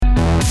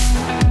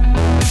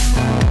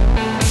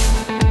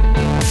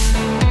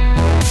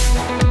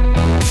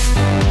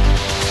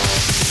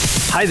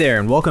Hi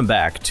there, and welcome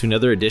back to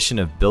another edition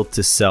of Built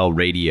to Sell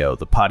Radio,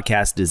 the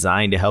podcast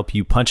designed to help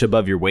you punch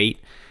above your weight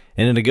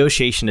in a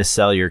negotiation to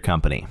sell your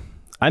company.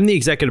 I'm the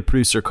executive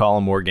producer,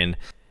 Colin Morgan,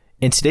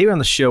 and today on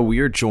the show, we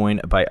are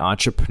joined by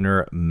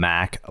entrepreneur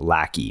Mac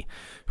Lackey,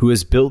 who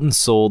has built and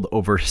sold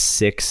over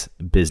 6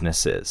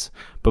 businesses.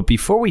 But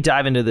before we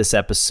dive into this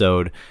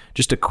episode,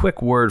 just a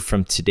quick word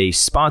from today's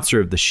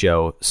sponsor of the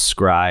show,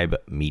 Scribe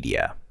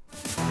Media.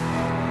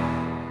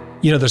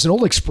 You know, there's an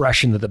old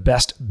expression that the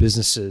best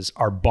businesses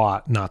are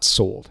bought, not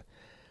sold.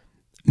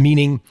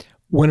 Meaning,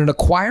 when an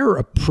acquirer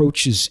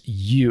approaches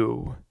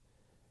you,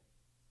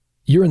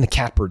 you're in the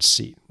catbird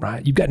seat,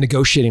 right? You've got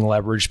negotiating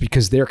leverage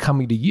because they're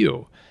coming to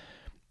you.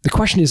 The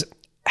question is,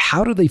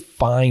 how do they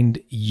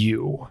find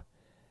you?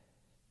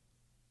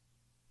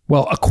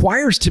 Well,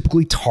 acquirers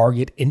typically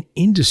target an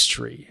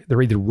industry.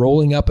 They're either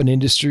rolling up an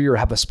industry or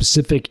have a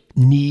specific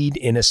need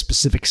in a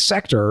specific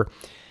sector.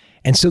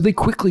 And so they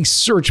quickly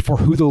search for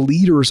who the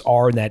leaders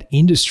are in that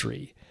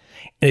industry.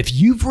 And if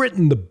you've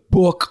written the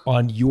book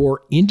on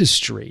your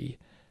industry,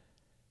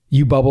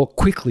 you bubble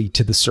quickly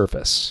to the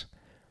surface.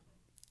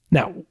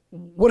 Now,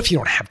 what if you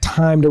don't have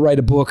time to write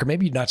a book, or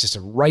maybe you're not just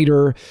a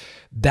writer?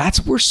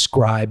 That's where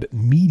Scribe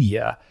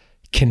Media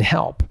can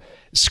help.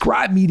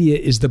 Scribe Media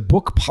is the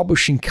book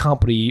publishing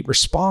company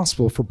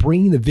responsible for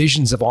bringing the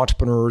visions of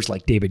entrepreneurs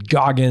like David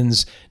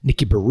Goggins,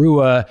 Nikki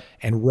Barua,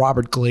 and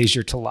Robert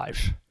Glazer to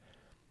life.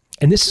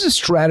 And this is a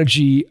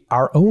strategy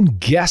our own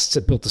guests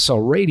at Built to Sell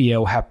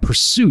Radio have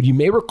pursued. You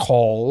may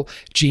recall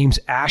James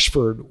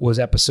Ashford was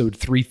episode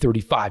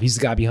 335. He's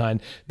the guy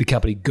behind the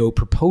company Go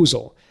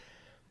Proposal.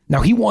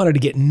 Now, he wanted to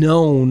get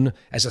known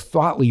as a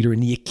thought leader in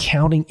the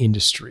accounting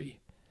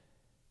industry.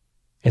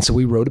 And so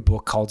we wrote a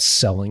book called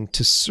Selling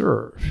to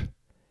Serve.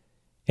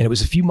 And it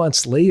was a few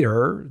months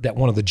later that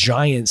one of the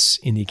giants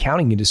in the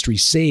accounting industry,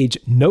 Sage,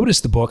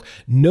 noticed the book,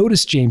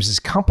 noticed James's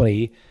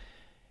company,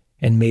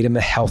 and made him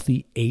a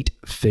healthy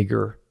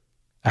 8-figure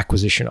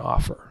acquisition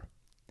offer.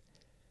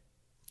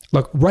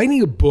 Look,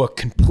 writing a book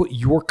can put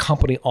your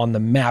company on the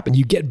map, and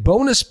you get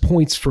bonus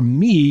points from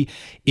me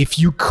if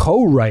you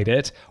co-write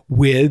it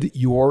with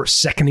your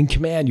second in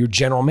command, your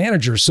general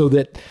manager, so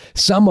that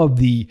some of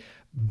the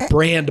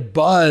brand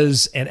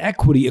buzz and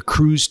equity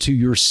accrues to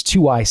your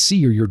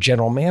 2IC or your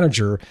general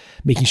manager,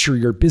 making sure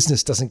your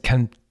business doesn't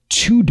become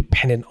too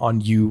dependent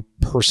on you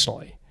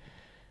personally.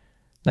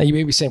 Now, you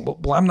may be saying, well,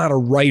 I'm not a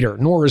writer,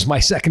 nor is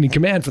my second in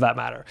command for that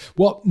matter.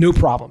 Well, no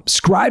problem.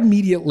 Scribe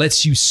Media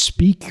lets you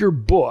speak your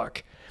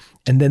book,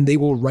 and then they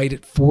will write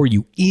it for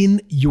you in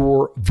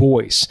your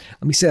voice.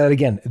 Let me say that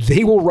again.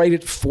 They will write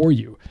it for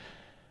you.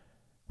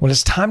 When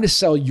it's time to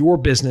sell your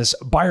business,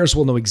 buyers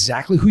will know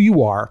exactly who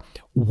you are,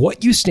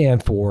 what you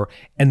stand for,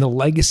 and the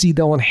legacy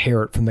they'll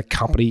inherit from the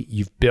company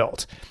you've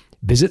built.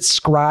 Visit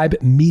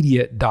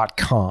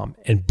scribemedia.com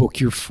and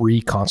book your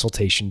free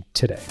consultation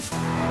today.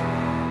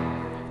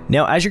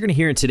 Now, as you're going to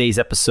hear in today's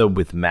episode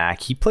with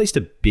Mac, he placed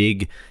a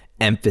big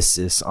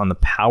emphasis on the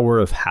power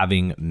of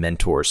having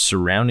mentors,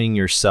 surrounding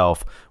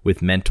yourself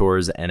with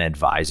mentors and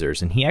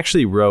advisors. And he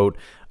actually wrote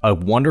a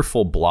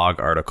wonderful blog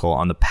article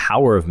on the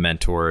power of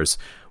mentors,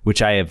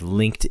 which I have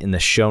linked in the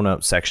show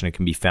notes section. It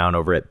can be found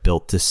over at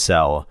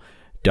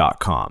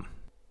builttosell.com.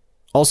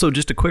 Also,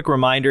 just a quick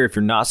reminder, if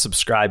you're not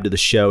subscribed to the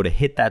show, to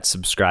hit that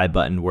subscribe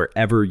button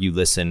wherever you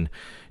listen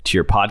to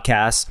your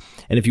podcasts.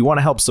 And if you want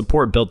to help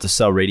support Built to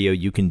Sell Radio,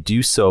 you can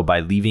do so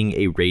by leaving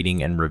a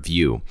rating and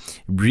review.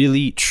 It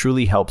really,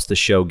 truly helps the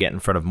show get in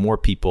front of more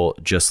people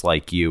just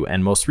like you.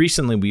 And most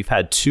recently, we've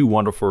had 2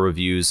 wonderful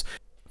reviews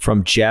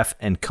from Jeff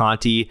and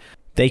Conti.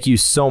 Thank you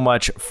so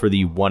much for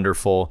the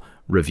wonderful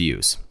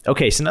reviews.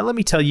 Okay, so now let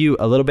me tell you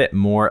a little bit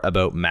more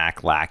about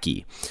Mac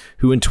Lackey,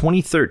 who in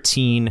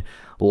 2013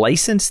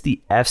 licensed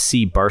the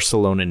FC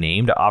Barcelona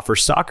name to offer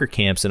soccer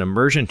camps and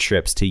immersion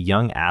trips to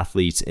young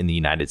athletes in the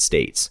United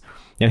States.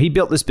 Now, he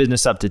built this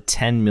business up to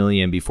 $10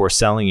 million before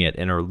selling it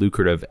in a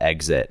lucrative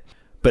exit.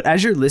 But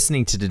as you're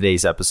listening to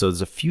today's episode,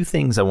 there's a few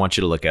things I want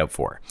you to look out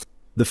for.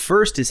 The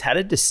first is how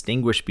to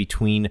distinguish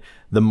between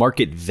the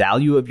market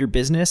value of your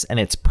business and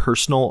its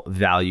personal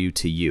value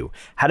to you.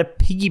 How to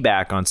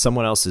piggyback on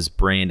someone else's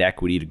brand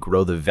equity to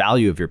grow the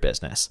value of your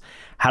business.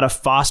 How to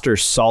foster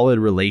solid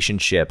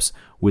relationships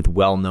with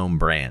well-known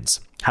brands.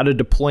 How to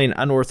deploy an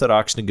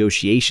unorthodox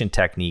negotiation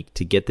technique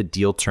to get the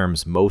deal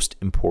terms most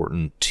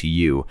important to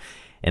you.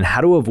 And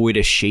how to avoid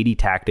a shady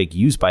tactic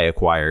used by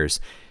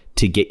acquirers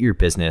to get your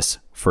business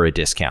for a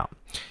discount.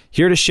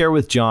 Here to share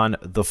with John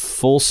the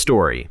full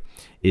story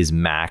is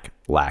Mac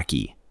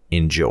Lackey.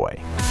 Enjoy.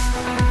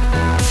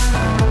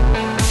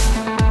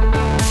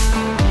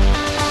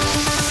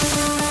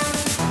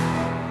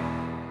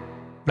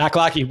 Mac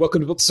Lackey,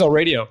 welcome to Built to Sell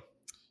Radio.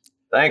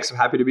 Thanks. I'm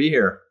happy to be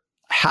here.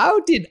 How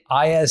did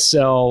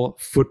ISL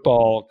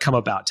football come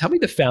about? Tell me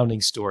the founding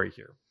story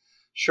here.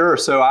 Sure.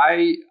 So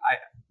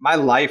my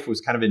life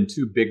was kind of in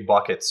 2 big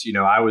buckets. You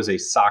know, I was a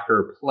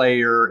soccer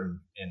player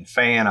and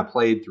fan. I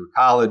played through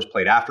college,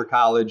 played after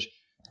college,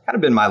 kind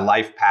of been my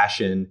life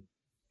passion.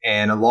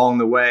 And along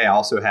the way, I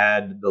also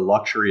had the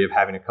luxury of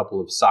having a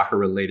couple of soccer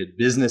related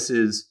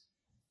businesses.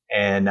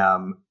 And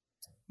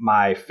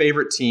my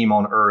favorite team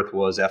on earth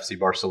was FC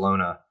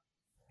Barcelona.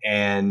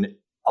 And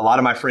a lot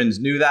of my friends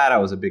knew that. I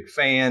was a big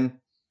fan.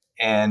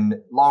 And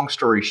long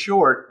story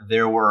short,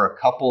 there were a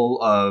couple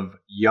of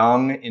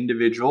young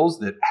individuals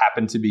that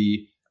happened to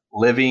be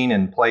living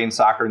and playing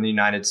soccer in the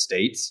United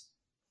States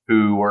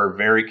who were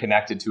very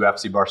connected to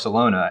FC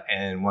Barcelona.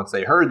 And once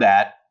they heard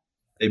that,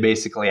 they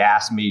basically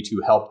asked me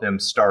to help them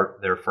start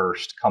their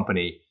first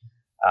company.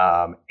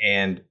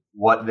 And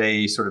what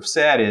they sort of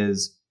said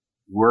is,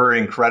 we're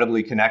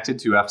incredibly connected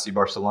to FC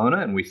Barcelona,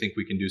 and we think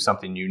we can do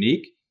something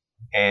unique.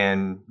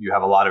 And you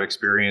have a lot of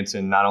experience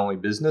in not only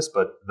business,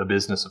 but the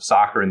business of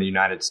soccer in the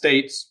United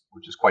States,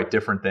 which is quite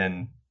different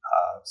than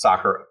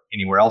soccer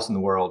anywhere else in the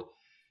world.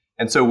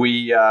 And so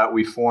we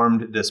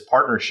formed this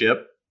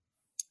partnership,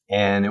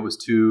 and it was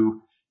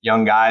two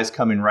young guys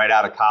coming right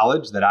out of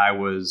college that I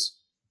was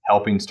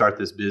helping start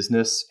this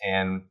business,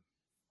 and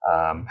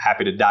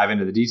happy to dive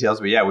into the details.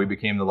 But yeah, we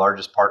became the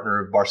largest partner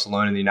of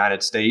Barcelona in the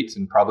United States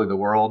and probably the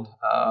world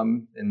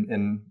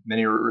in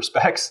many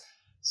respects.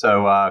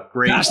 So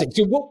great. Fantastic.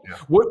 So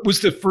what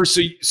was the first?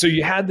 So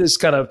you had this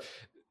kind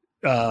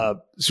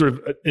of sort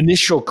of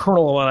initial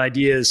kernel of an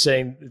idea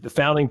saying the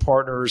founding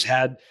partners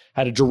had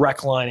a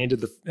direct line into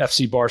the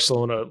FC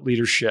Barcelona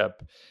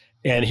leadership.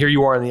 And here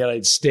you are in the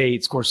United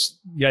States. Of course,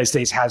 the United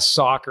States has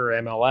soccer,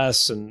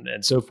 MLS,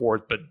 and so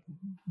forth, but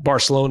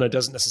Barcelona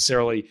doesn't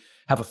necessarily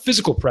have a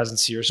physical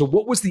presence here. So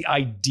what was the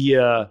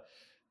idea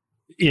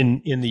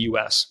in the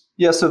US?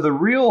 Yeah, so the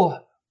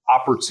real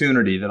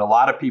opportunity that a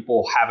lot of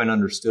people haven't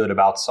understood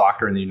about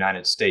soccer in the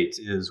United States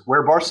is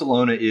where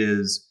Barcelona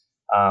is,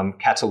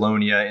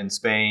 Catalonia in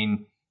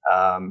Spain.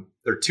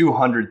 There are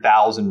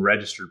 200,000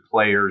 registered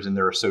players in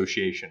their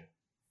association.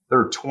 There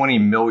are 20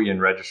 million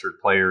registered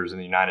players in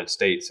the United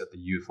States at the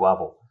youth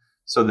level.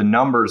 So the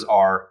numbers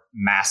are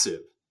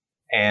massive.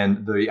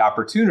 And the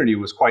opportunity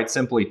was quite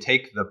simply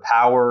take the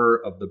power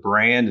of the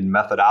brand and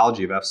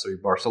methodology of FC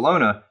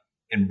Barcelona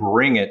and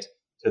bring it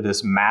to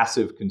this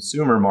massive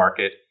consumer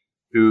market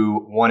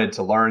who wanted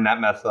to learn that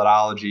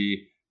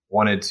methodology,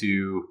 wanted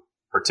to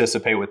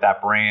participate with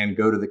that brand,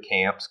 go to the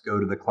camps, go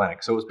to the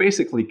clinic. So it was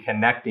basically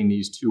connecting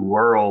these two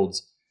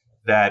worlds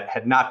that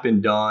had not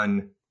been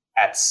done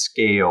at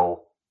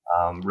scale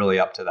really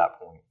up to that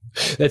point.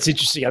 That's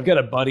interesting. I've got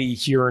a buddy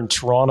here in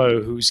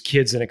Toronto whose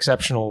kid's an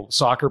exceptional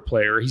soccer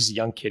player. He's a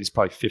young kid. He's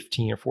probably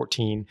 15 or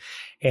 14.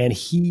 And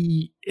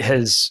he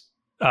has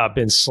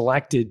been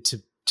selected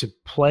to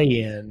play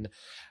in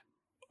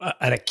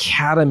an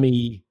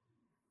academy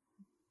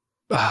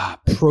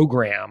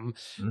program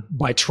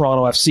by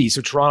Toronto FC.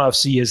 So Toronto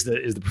FC is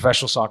the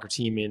professional soccer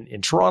team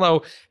in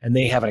Toronto, and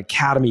they have an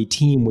academy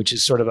team, which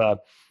is sort of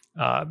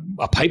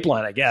a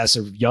pipeline, I guess,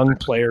 of young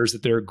players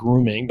that they're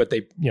grooming, but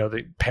the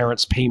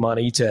parents pay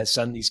money to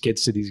send these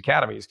kids to these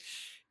academies.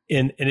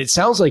 And it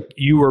sounds like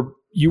you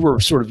were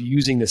sort of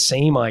using the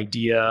same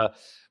idea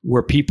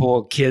where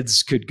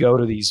kids could go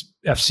to these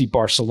FC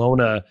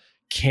Barcelona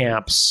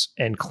camps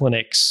and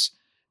clinics,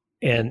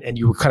 and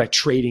you were kind of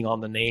trading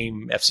on the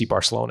name FC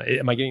Barcelona.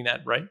 Am I getting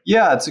that right?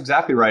 Yeah, that's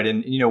exactly right.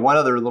 And one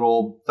other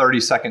little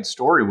 30-second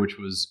story, which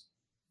was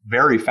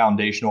very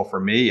foundational for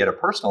me at a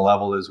personal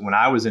level, is when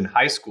I was in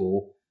high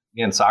school.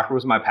 Again, soccer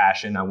was my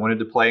passion. I wanted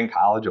to play in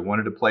college. I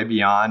wanted to play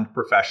beyond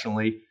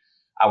professionally.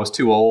 I was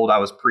too old. I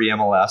was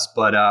pre-MLS.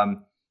 But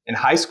in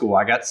high school,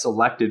 I got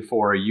selected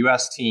for a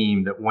U.S.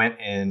 team that went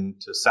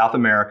into South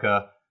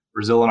America,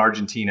 Brazil and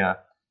Argentina.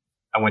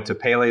 I went to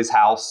Pele's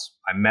house.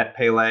 I met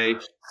Pele.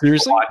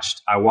 Seriously?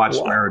 I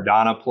watched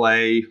Maradona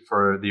play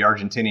for the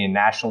Argentinian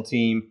national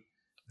team.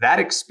 That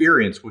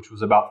experience, which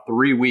was about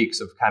 3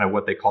 weeks of kind of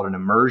what they called an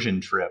immersion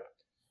trip,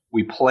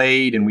 we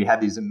played and we had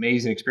these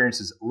amazing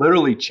experiences,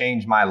 literally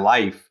changed my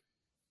life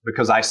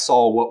because I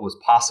saw what was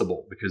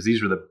possible, because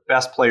these are the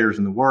best players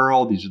in the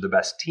world. These are the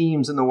best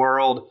teams in the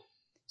world.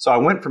 So I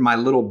went from my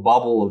little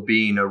bubble of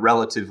being a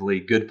relatively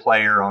good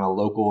player on a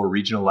local or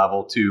regional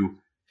level to,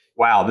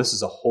 wow, this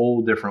is a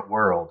whole different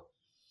world.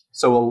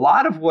 So a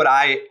lot of what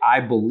I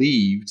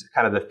believed,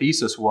 kind of the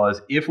thesis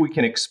was, if we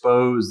can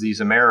expose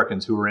these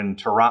Americans who are in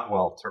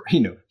Toronto,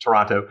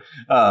 Toronto,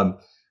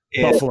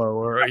 Buffalo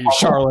or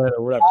Charlotte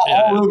or whatever,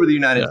 all over the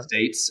United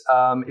States,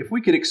 if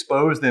we could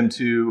expose them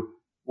to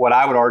what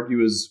I would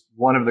argue is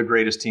one of the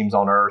greatest teams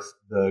on earth,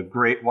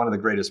 one of the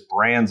greatest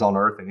brands on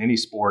earth in any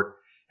sport,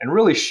 and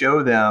really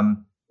show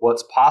them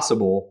what's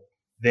possible,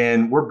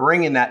 then we're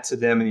bringing that to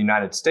them in the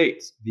United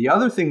States. The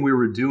other thing we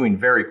were doing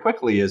very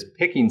quickly is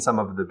picking some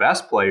of the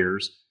best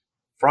players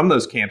from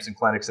those camps and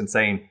clinics and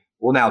saying,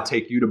 we'll now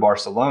take you to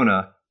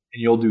Barcelona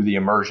and you'll do the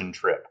immersion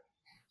trip.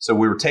 So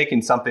we were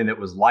taking something that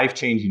was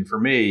life-changing for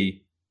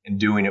me and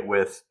doing it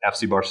with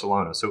FC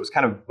Barcelona. So it was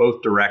kind of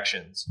both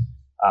directions.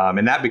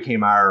 And that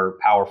became our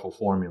powerful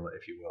formula,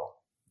 if you will.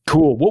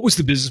 Cool. What was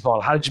the business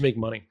model? How did you make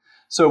money?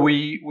 So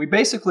we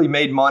basically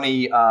made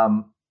money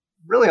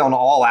really on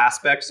all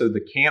aspects. So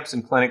the camps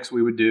and clinics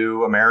we would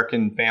do,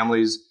 American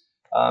families,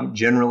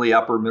 generally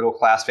upper middle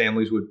class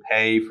families, would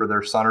pay for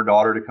their son or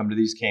daughter to come to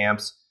these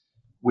camps.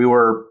 We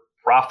were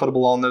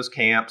profitable on those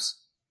camps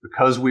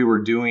because we were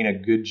doing a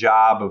good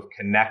job of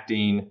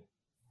connecting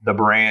the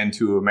brand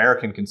to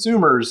American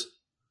consumers,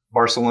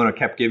 Barcelona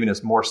kept giving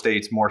us more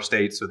states.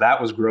 So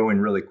that was growing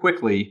really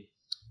quickly.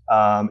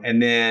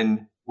 And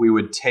then we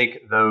would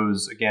take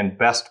those, again,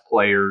 best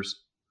players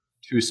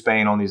to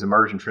Spain on these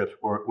immersion trips,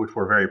 which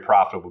were very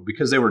profitable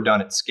because they were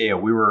done at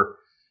scale.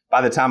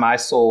 By the time I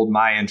sold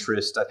my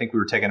interest, I think we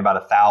were taking about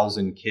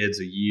 1,000 kids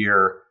a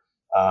year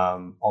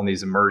on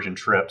these immersion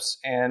trips.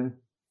 And,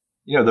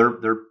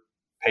 they're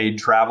paid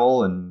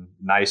travel and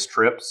nice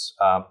trips,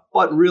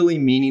 but really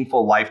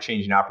meaningful,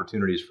 life-changing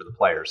opportunities for the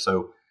players.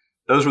 So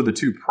those were the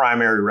two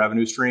primary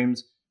revenue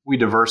streams. We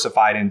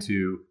diversified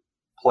into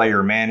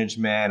player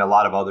management, a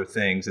lot of other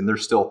things, and they're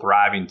still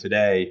thriving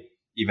today,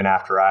 even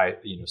after I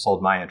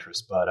sold my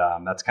interest. But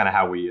that's kind of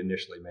how we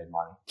initially made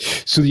money.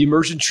 So the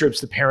immersion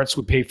trips, the parents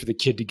would pay for the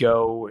kid to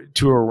go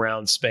tour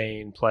around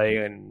Spain, play,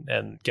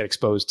 and get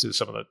exposed to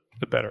some of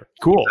the better.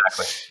 Cool.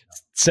 Exactly.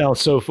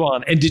 Sounds so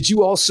fun. And did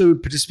you also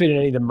participate in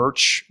any of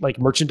the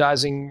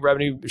merchandising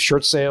revenue,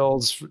 shirt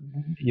sales,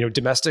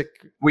 domestic?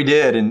 We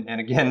did. And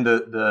again,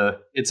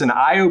 it's an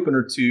eye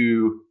opener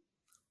to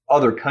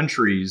other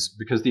countries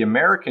because the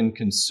American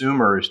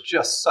consumer is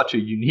just such a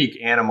unique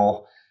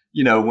animal.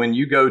 When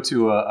you go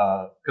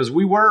to because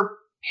we were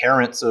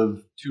parents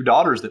of two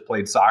daughters that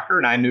played soccer.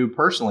 And I knew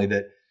personally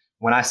that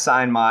when I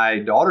signed my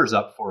daughters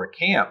up for a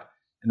camp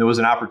and there was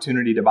an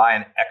opportunity to buy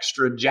an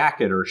extra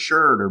jacket or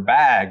shirt or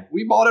bag,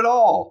 we bought it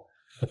all.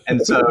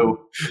 And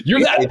so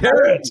you're that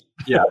parent.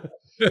 Yeah.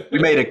 We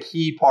made a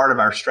key part of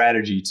our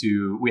strategy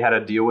we had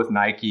a deal with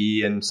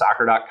Nike and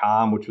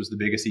soccer.com, which was the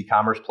biggest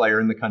e-commerce player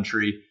in the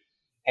country.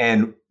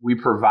 And we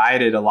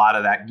provided a lot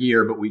of that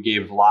gear, but we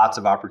gave lots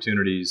of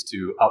opportunities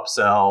to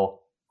upsell,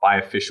 buy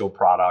official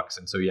products.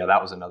 And so,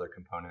 that was another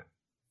component.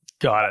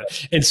 Got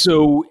it. And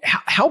so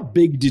how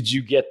big did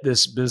you get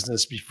this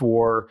business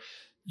before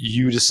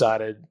you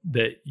decided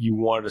that you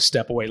wanted to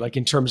step away, like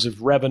in terms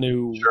of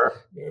revenue, Sure.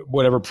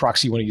 Whatever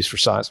proxy you want to use for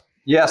size?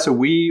 Yeah. So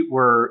we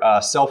were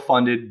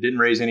self-funded, didn't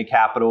raise any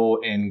capital,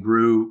 and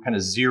grew kind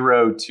of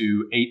 0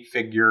 to 8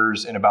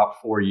 figures in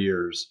about 4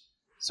 years.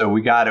 So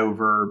we got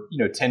over,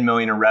 10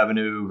 million in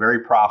revenue, very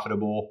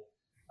profitable,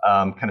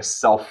 kind of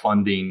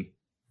self-funding.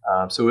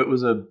 So it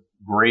was a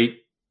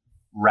great,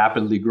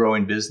 rapidly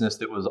growing business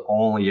that was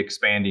only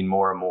expanding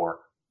more and more.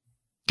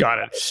 Got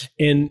it.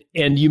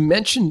 And you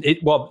mentioned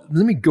it. Well,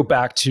 let me go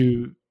back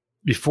to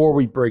before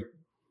we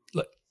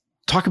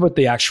talk about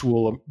the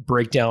actual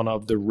breakdown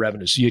of the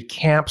revenue. So you had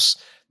camps,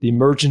 the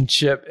immersion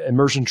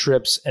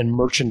trips, and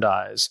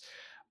merchandise.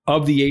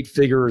 Of the 8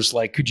 figures,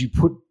 could you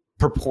put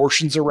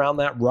proportions around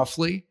that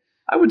roughly?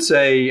 I would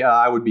say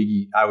I would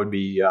be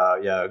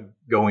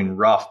going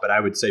rough, but I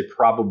would say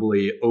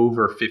probably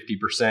over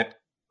 50%,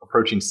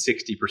 approaching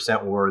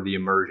 60% were the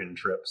immersion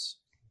trips.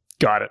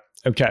 Got it.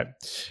 Okay.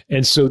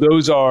 And so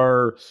those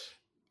are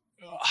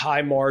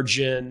high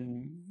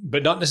margin,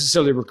 but not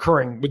necessarily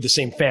recurring with the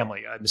same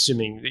family. I'm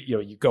assuming that,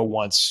 you go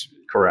once.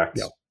 Correct.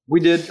 Yeah. We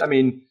did.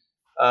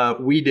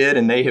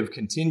 And they have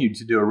continued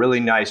to do a really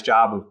nice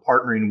job of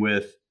partnering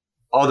with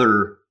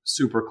other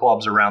super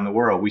clubs around the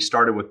world. We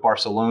started with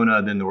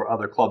Barcelona, then there were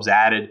other clubs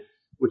added,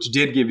 which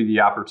did give you the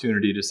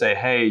opportunity to say,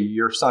 hey,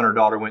 your son or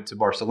daughter went to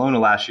Barcelona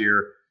last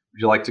year.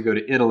 Would you like to go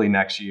to Italy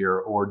next year,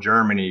 or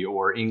Germany,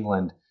 or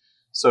England?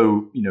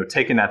 So,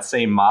 taking that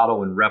same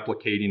model and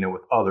replicating it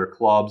with other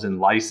clubs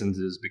and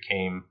licenses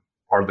became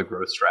part of the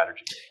growth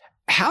strategy.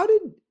 How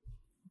did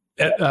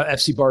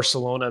FC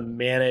Barcelona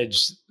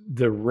manage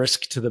the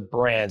risk to the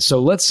brand? So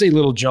let's say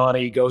little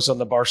Johnny goes on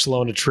the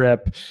Barcelona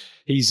trip.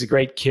 He's a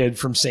great kid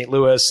from St.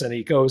 Louis, and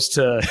he goes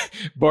to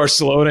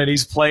Barcelona and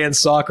he's playing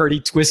soccer and he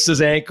twists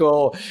his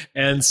ankle,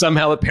 and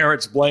somehow the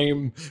parents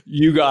blame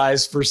you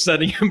guys for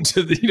sending him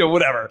to the,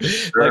 whatever.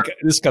 Sure.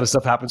 This kind of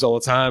stuff happens all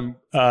the time.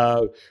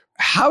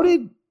 How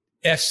did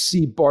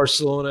FC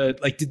Barcelona,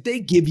 did they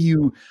give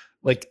you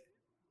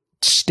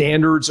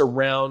standards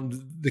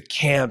around the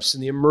camps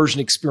and the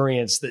immersion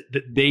experience that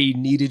they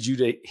needed you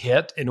to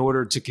hit in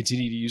order to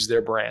continue to use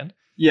their brand?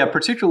 Yeah,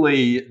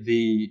 particularly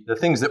the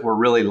things that were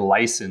really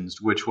licensed,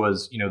 which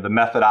was, the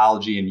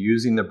methodology and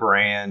using the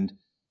brand.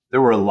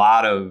 There were a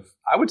lot of,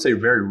 I would say,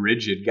 very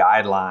rigid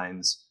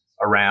guidelines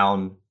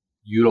around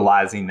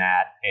utilizing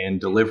that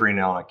and delivering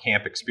it on a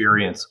camp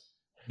experience,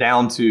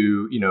 down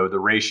to, the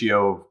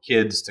ratio of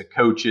kids to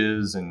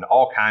coaches and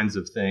all kinds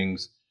of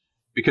things,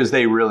 because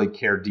they really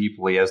care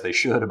deeply, as they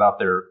should, about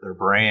their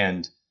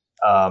brand.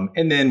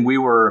 And then we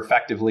were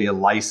effectively a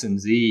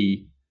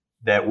licensee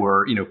that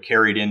were,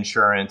 carried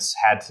insurance,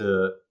 had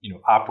to,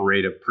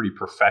 operate a pretty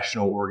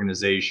professional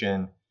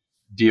organization,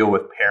 deal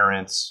with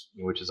parents,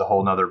 which is a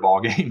whole nother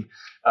ballgame.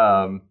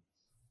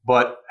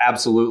 But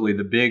absolutely,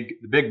 the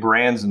big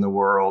brands in the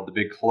world, the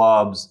big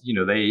clubs,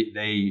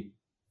 they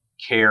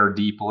care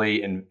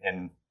deeply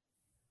and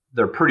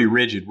they're pretty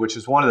rigid, which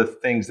is one of the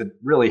things that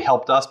really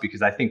helped us,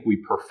 because I think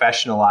we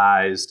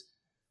professionalized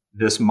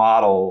this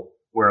model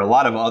where a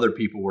lot of other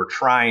people were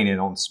trying it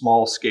on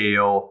small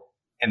scale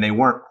and they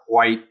weren't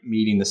quite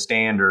meeting the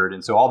standard.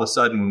 And so all of a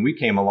sudden, when we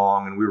came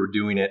along and we were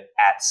doing it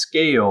at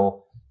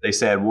scale, they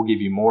said, we'll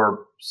give you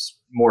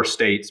more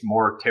states,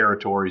 more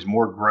territories,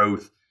 more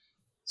growth.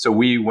 So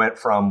we went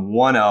from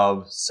one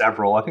of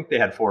several, I think they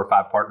had 4 or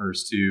 5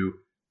 partners, to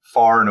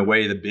far and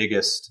away the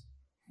biggest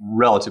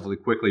relatively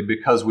quickly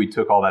because we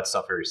took all that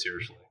stuff very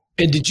seriously.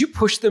 And did you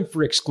push them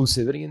for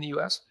exclusivity in the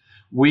US?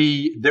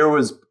 There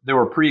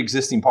were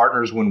pre-existing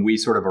partners when we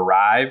sort of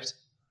arrived.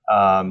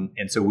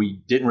 And so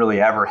we didn't really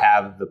ever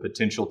have the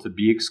potential to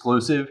be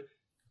exclusive.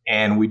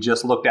 And we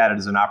just looked at it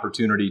as an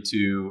opportunity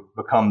to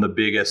become the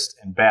biggest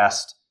and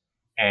best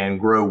and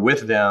grow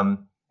with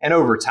them. And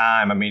over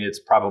time, I mean, it's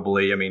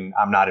probably, I mean,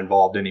 I'm not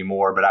involved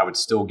anymore, but I would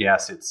still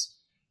guess it's,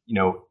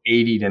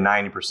 80 to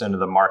 90% of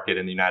the market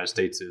in the United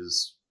States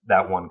is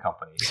that one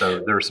company.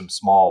 So there are some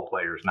small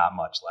players, not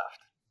much left.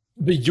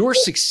 But your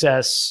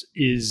success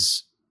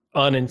is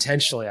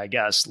unintentionally, I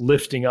guess,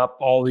 lifting up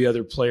all the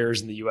other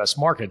players in the US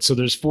market. So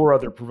there's 4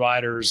 other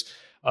providers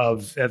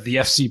of the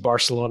FC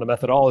Barcelona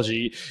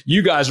methodology.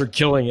 You guys are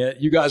killing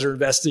it. You guys are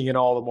investing in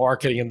all the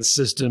marketing and the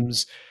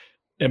systems,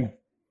 and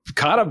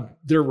kind of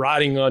they're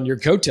riding on your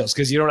coattails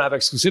because you don't have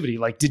exclusivity.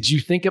 Like, did you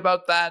think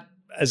about that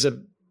as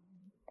a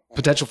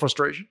potential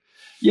frustration?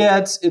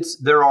 Yeah,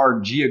 there are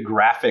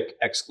geographic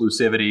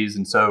exclusivities.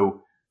 And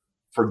so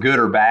for good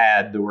or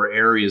bad, there were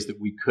areas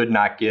that we could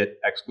not get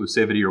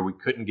exclusivity or we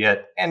couldn't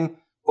get. And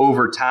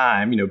over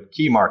time,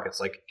 key markets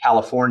like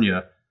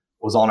California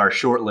was on our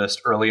short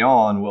list early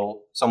on.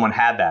 Well, someone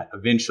had that.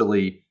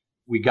 Eventually,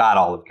 we got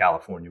all of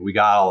California. We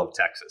got all of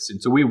Texas.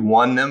 And so we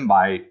won them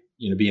by,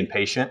 being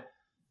patient.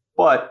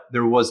 But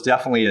there was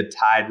definitely a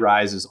tide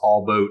rises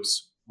all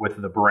boats with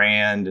the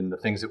brand and the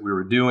things that we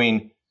were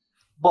doing.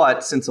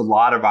 But since a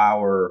lot of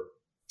our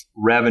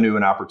revenue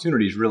and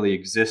opportunities really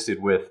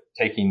existed with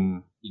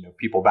taking,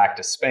 people back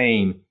to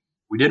Spain,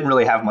 we didn't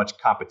really have much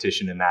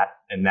competition in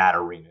that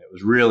arena. It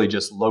was really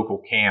just local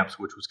camps,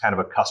 which was kind of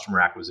a customer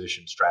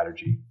acquisition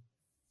strategy.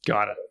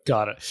 Got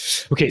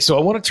it. Okay, so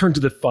I want to turn to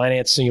the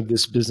financing of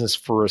this business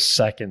for a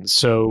second.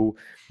 So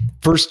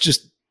first,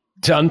 just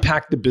to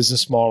unpack the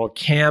business model,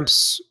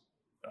 camps,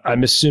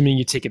 I'm assuming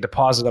you take a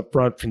deposit up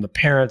front from the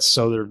parents,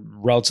 so they're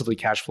relatively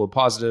cash flow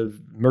positive.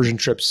 Immersion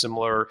trips,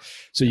 similar.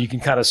 So you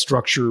can kind of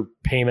structure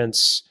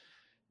payments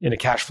in a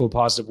cash flow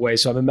positive way.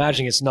 So I'm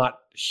imagining it's not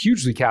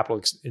hugely capital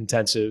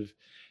intensive.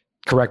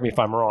 Correct me if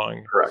I'm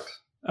wrong. Correct.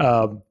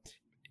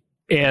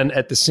 And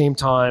at the same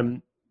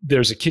time,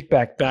 there's a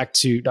kickback back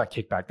to, not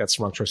kickback, that's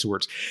the wrong choice of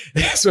words.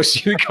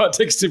 Especially in the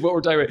context of what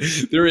we're talking about.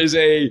 There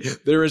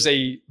is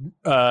a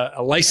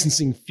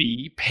licensing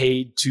fee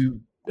paid to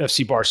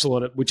FC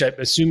Barcelona, which I'm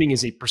assuming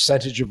is a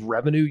percentage of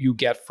revenue you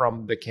get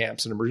from the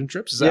camps and immersion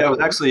trips. Is that? Yeah, it was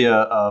actually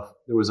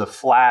there was a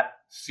flat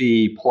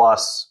fee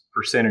plus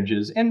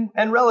percentages and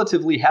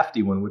relatively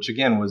hefty one, which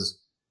again was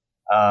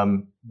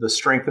the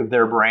strength of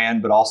their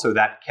brand, but also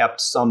that kept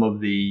some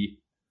of the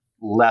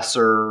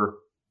lesser,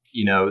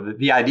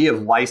 the idea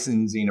of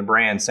licensing a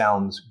brand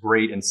sounds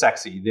great and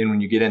sexy. Then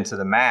when you get into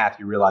the math,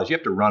 you realize you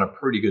have to run a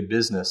pretty good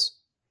business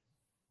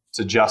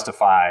to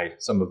justify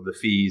some of the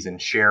fees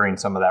and sharing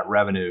some of that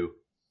revenue.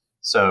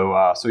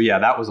 So yeah,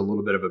 that was a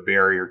little bit of a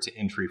barrier to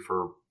entry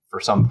for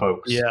some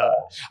folks. Yeah.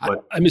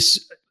 But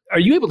are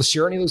you able to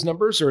share any of those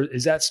numbers, or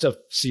is that stuff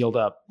sealed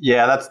up?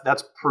 Yeah,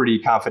 that's pretty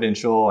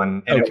confidential,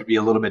 and Okay. It would be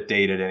a little bit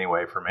dated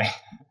anyway for me.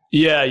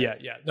 Yeah.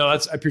 No, I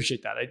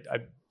appreciate that. I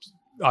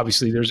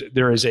obviously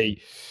there is a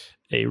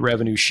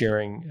revenue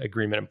sharing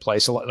agreement in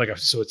place.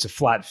 So it's a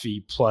flat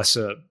fee plus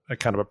a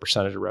kind of a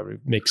percentage of revenue.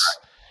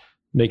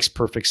 Makes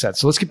perfect sense.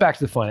 So let's get back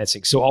to the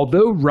financing. So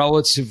although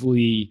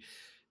relatively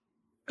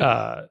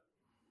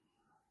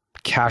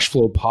cash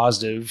flow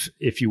positive,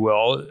 if you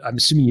will, I'm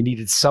assuming you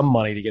needed some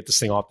money to get this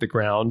thing off the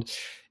ground,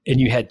 and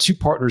you had 2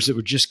 partners that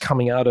were just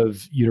coming out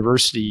of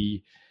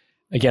university.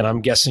 Again,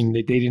 I'm guessing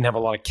that they didn't have a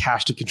lot of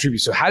cash to contribute.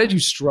 So how did you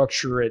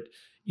structure it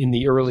in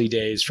the early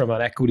days from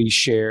an equity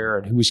share,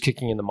 and who was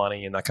kicking in the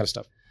money and that kind of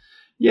stuff?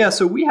 Yeah,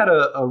 so we had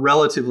a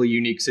relatively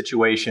unique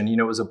situation.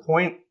 It was a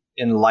point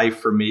in life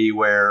for me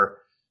where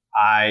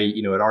I,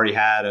 had already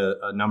had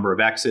a number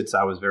of exits.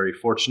 I was very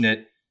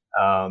fortunate.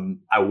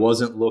 I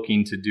wasn't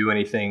looking to do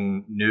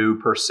anything new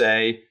per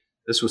se.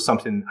 This was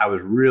something I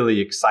was really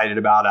excited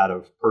about out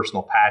of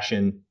personal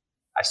passion.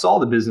 I saw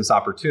the business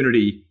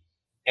opportunity,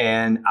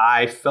 and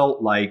I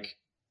felt like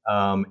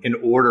in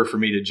order for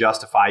me to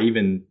justify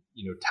even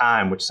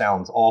time, which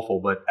sounds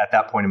awful, but at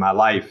that point in my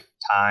life,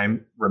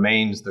 time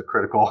remains the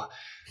critical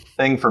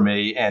thing for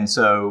me. And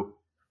so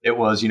it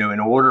was, in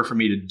order for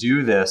me to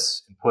do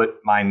this and put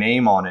my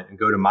name on it and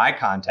go to my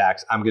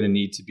contacts, I'm going to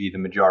need to be the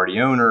majority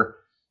owner.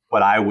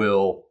 But I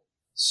will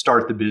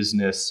start the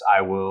business.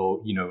 I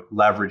will,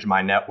 leverage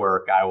my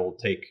network. I will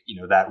take,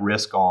 that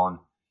risk on.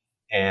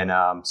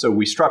 And so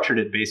we structured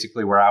it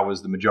basically where I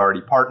was the majority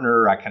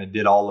partner. I kind of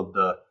did all of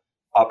the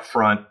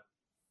upfront,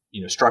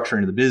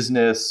 structuring of the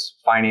business,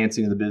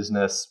 financing of the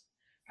business,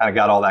 kind of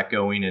got all that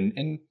going.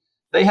 And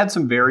they had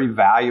some very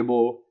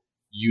valuable,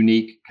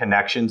 unique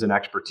connections and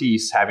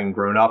expertise, having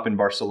grown up in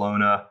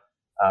Barcelona,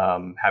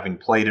 having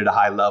played at a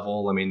high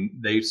level. I mean,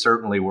 they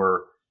certainly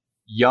were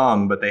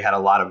young, but they had a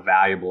lot of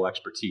valuable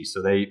expertise.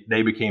 So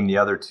they became the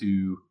other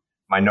two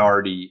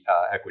minority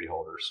equity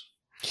holders.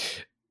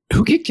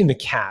 Who kicked in the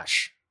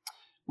cash?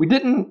 We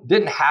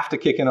didn't have to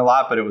kick in a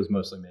lot, but it was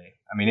mostly me.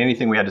 I mean,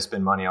 anything we had to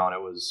spend money on,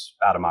 it was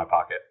out of my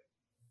pocket.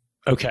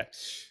 Okay.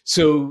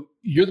 So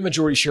you're the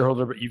majority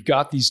shareholder, but you've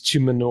got these two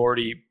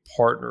minority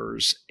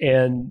partners.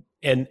 And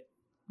at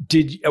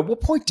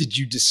what point did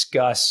you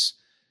discuss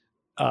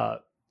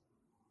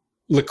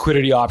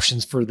liquidity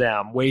options for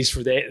them, ways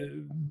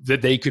that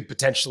they could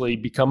potentially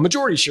become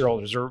majority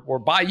shareholders or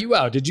buy you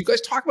out? Did you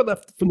guys talk about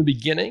that from the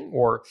beginning,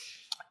 or?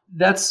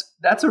 That's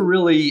a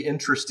really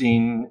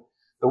interesting,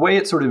 the way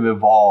it sort of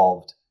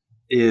evolved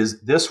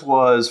is this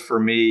was for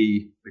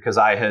me because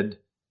I had,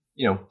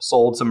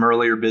 sold some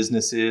earlier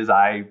businesses.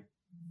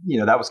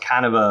 that was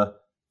kind of a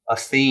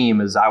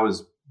theme as I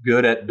was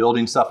good at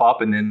building stuff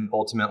up and then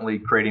ultimately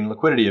creating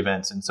liquidity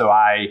events. And so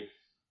I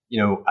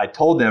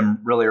told them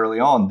really early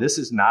on, this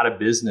is not a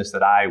business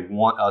that I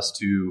want us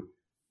to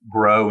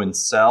grow and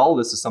sell.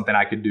 This is something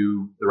I could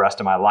do the rest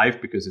of my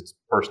life because it's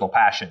personal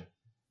passion.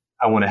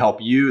 I want to help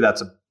you.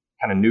 That's a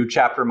kind of new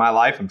chapter in my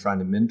life. I'm trying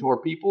to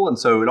mentor people. And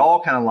so it all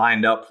kind of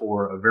lined up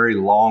for a very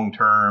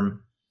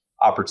long-term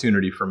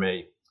opportunity for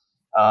me.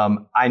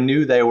 I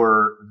knew they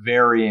were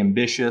very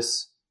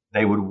ambitious.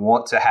 They would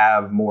want to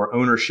have more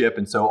ownership.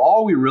 And so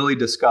all we really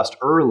discussed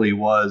early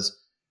was,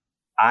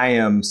 I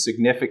am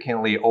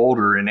significantly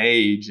older in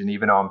age, and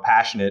even though I'm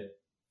passionate,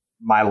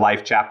 my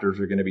life chapters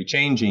are going to be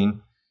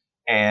changing.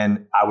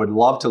 And I would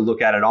love to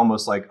look at it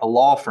almost like a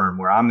law firm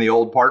where I'm the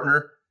old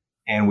partner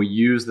and we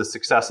use the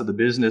success of the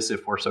business,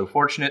 if we're so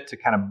fortunate, to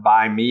kind of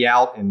buy me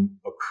out and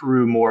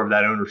accrue more of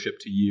that ownership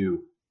to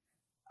you.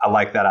 I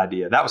like that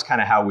idea. That was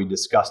kind of how we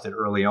discussed it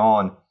early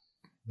on.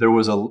 There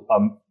was a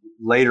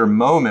later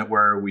moment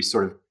where we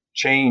sort of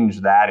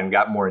changed that and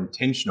got more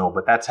intentional,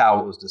 but that's how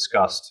it was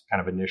discussed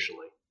kind of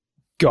initially.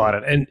 Got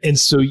it. And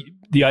so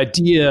the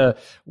idea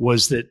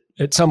was that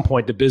at some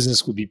point the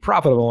business would be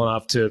profitable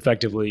enough to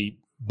effectively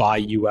buy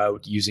you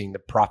out using the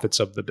profits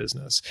of the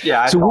business.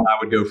 Yeah, I thought I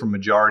would go from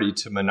majority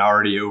to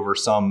minority over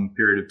some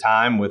period of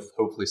time with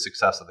hopefully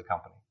success of the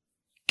company.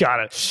 Got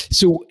it.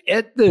 So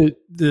at the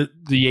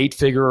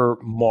 8-figure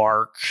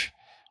mark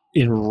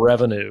in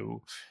revenue,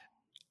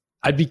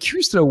 I'd be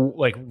curious to know,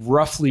 like,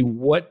 roughly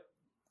what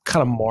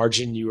kind of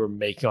margin you were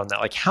making on that.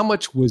 Like, how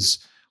much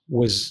was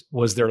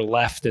there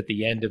left at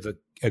the end of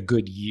a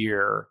good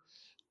year?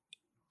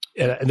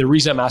 And the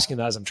reason I'm asking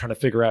that is I'm trying to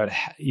figure out,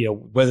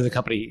 whether the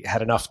company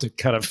had enough to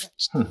kind of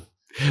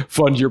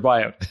fund your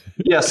buyout.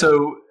 Yeah.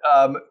 So,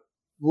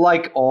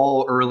 like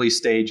all early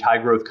stage high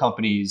growth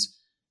companies,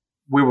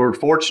 we were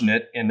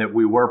fortunate in that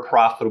we were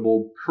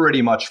profitable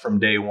pretty much from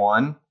day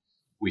one.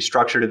 We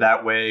structured it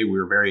that way. We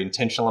were very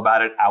intentional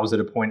about it. I was at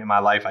a point in my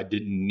life I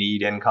didn't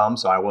need income,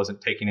 so I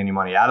wasn't taking any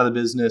money out of the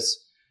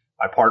business.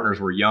 My partners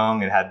were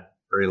young and had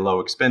very low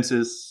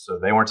expenses, so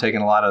they weren't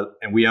taking a lot of,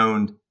 and we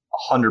owned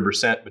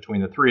 100%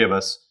 between the three of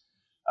us.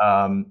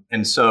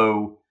 And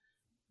so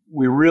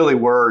we really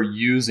were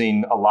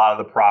using a lot of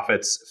the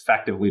profits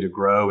effectively to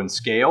grow and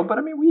scale. But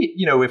I mean,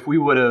 if we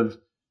would have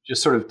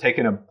just sort of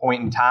taken a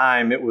point in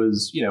time, it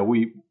was,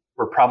 we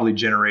were probably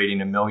generating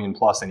 $1 million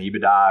plus in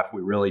EBITDA if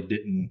we really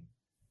didn't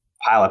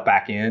pile it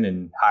back in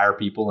and hire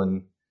people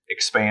and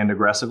expand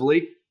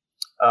aggressively.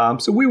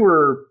 So we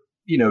were,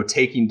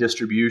 taking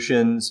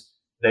distributions.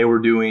 They were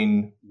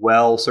doing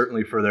well,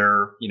 certainly for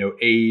their,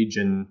 age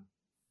and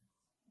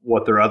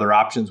what their other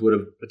options would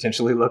have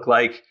potentially looked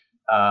like.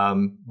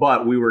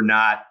 But we were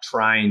not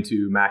trying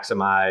to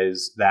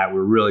maximize that. We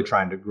were really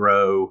trying to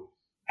grow,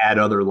 add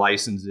other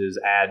licenses,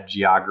 add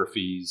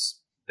geographies,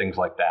 things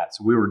like that.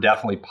 So we were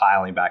definitely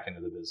piling back into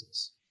the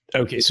business.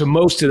 Okay. So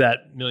most of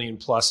that $1 million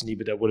plus in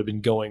EBITDA would have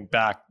been going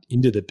back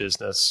into the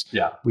business,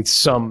 with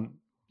some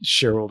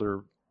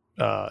shareholder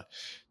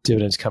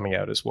dividends coming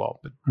out as well.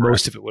 But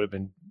most of it would have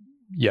been,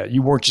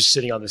 you weren't just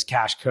sitting on this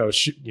cash cow,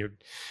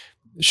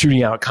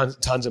 shooting out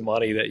tons of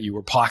money that you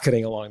were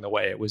pocketing along the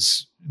way. It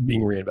was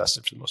being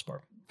reinvested for the most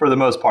part. For the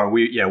most part,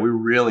 we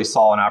really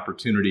saw an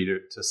opportunity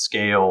to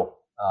scale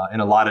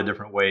in a lot of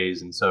different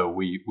ways. And so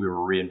we were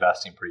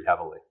reinvesting pretty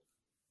heavily.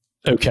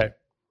 Okay,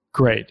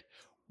 great.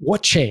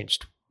 What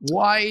changed?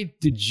 Why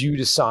did you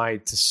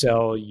decide to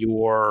sell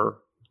your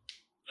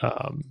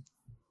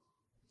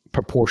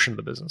proportion of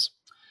the business?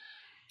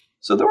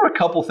 So there were a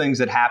couple things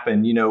that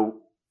happened.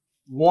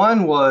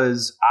 One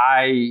was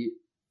I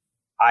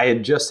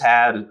had just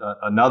had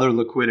another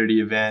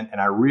liquidity event, and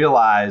I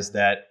realized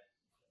that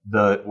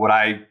what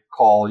I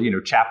call,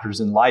 chapters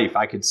in life,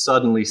 I could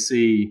suddenly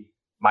see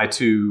my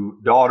two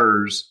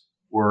daughters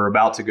were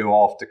about to go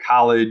off to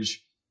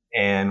college.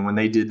 And when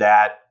they did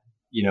that,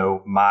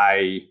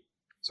 my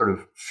sort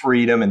of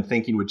freedom and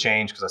thinking would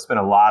change because I spent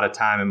a lot of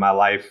time in my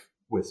life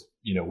with,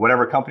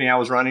 whatever company I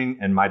was running,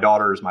 and my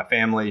daughters, my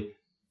family.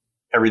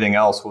 Everything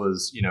else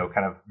was,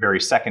 kind of very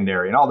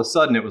secondary. And all of a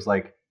sudden it was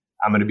like,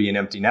 I'm going to be an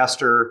empty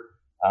nester.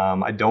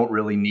 I don't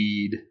really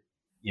need,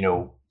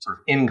 sort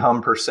of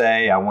income per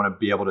se. I want to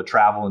be able to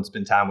travel and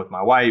spend time with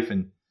my wife.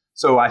 And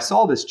so I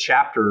saw this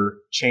chapter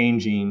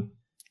changing,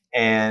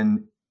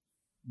 And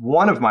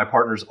one of my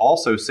partners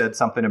also said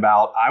something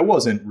about I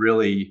wasn't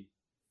really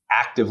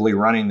actively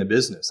running the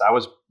business. I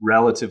was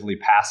relatively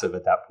passive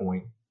at that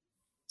point.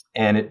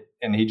 And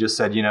he just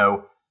said,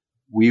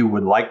 we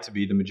would like to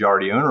be the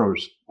majority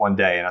owners one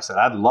day. And I said,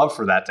 I'd love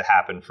for that to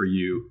happen for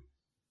you.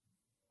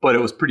 But it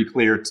was pretty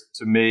clear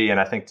to me, and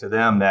I think to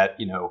them, that,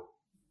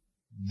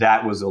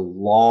 that was a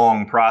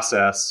long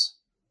process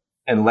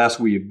unless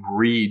we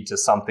agreed to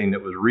something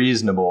that was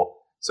reasonable.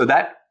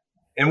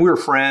 And we were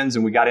friends,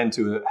 and we got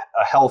into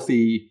a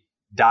healthy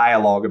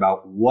dialogue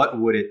about what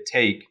would it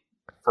take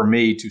for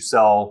me to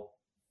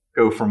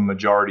go from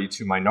majority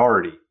to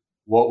minority.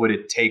 What would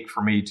it take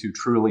for me to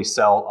truly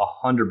sell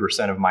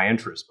 100% of my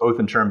interest, both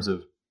in terms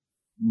of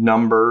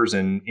numbers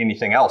and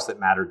anything else that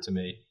mattered to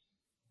me?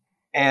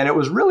 And it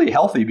was really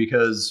healthy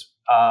because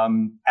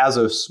as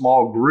a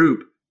small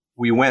group,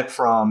 we went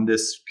from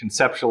this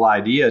conceptual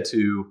idea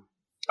to,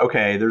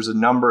 okay, there's a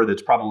number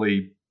that's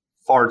probably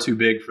far too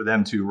big for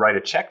them to write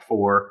a check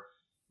for.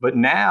 But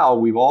now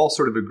we've all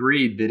sort of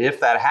agreed that if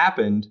that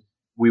happened,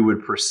 we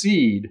would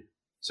proceed.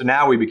 So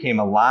now we became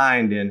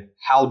aligned in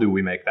how do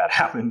we make that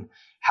happen?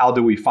 How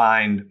do we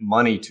find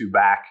money to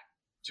back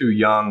two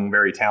young,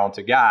 very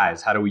talented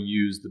guys? How do we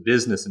use the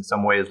business in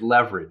some way as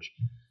leverage?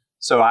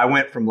 So I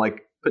went from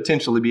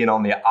potentially being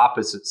on the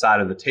opposite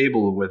side of the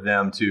table with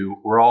them to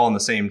we're all on the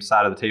same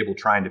side of the table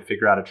trying to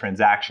figure out a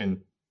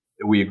transaction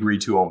that we agreed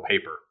to on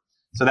paper.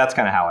 So that's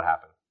kind of how it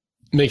happened.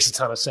 Makes a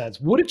ton of sense.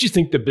 What did you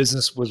think the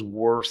business was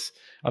worth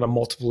on a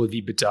multiple of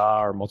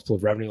EBITDA or multiple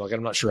of revenue?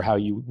 I'm not sure how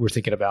you were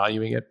thinking of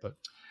valuing it, but.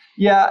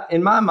 Yeah,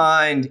 in my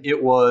mind,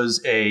 it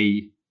was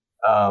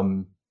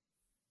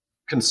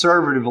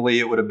conservatively,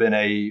 it would have been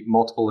a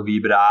multiple of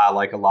EBITDA.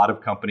 Like a lot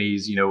of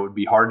companies, it would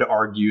be hard to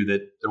argue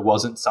that there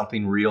wasn't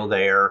something real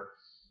there.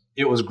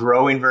 It was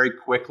growing very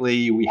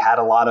quickly. We had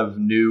a lot of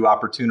new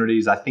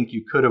opportunities. I think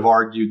you could have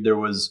argued there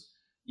was,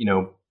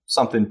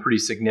 something pretty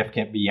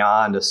significant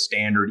beyond a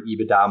standard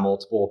EBITDA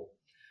multiple.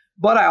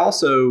 But I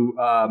also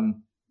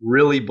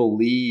really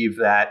believe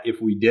that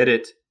if we did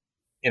it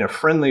in a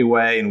friendly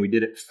way and we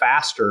did it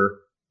faster,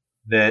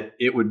 that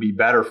it would be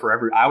better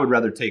for I would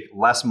rather take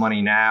less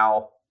money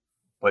now,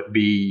 but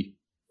be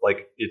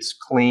it's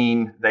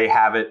clean. They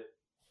have it.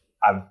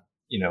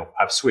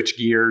 I've switched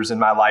gears in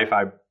my life.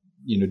 I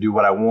do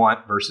what I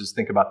want versus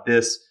think about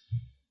this.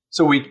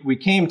 So we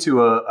came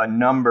to a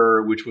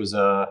number which was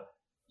a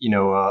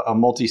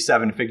multi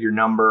 7-figure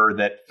number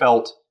that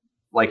felt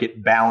like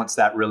it balanced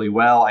that really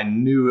well. I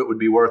knew it would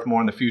be worth more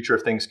in the future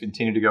if things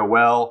continue to go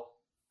well.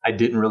 I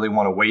didn't really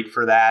want to wait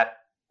for that.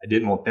 I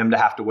didn't want them to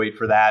have to wait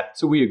for that.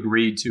 So we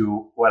agreed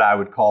to what I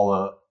would call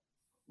a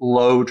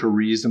low to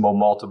reasonable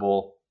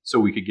multiple so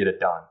we could get it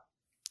done.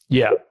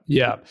 Yeah.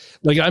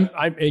 I'm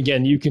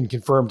again, you can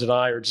confirm,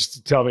 deny, or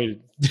just tell me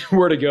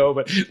where to go.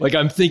 But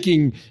I'm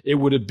thinking it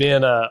would have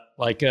been a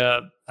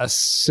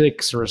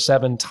 6 or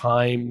 7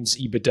 times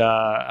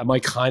EBITDA. Am I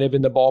kind of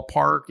in the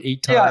ballpark?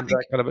 8 times,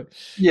 that kind of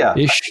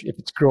ish, if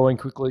it's growing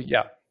quickly.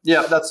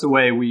 Yeah, that's the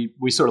way we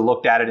sort of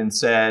looked at it and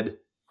said,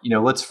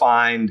 let's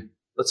find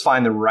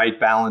the right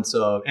balance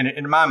of, and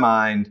in my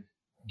mind,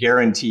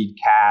 guaranteed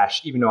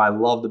cash. Even though I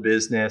love the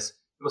business,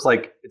 it was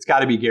it's got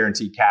to be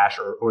guaranteed cash,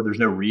 or there's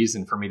no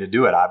reason for me to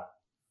do it.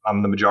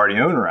 I'm the majority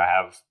owner. I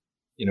have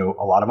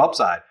a lot of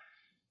upside.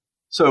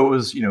 So it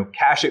was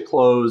cash at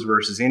close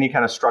versus any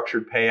kind of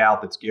structured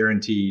payout that's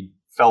guaranteed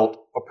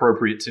felt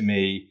appropriate to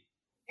me.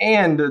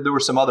 And there were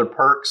some other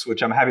perks,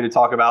 which I'm happy to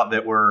talk about,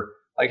 that were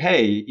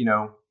hey,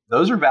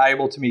 those are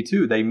valuable to me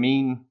too. They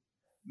mean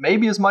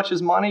maybe as much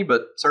as money,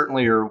 but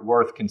certainly are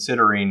worth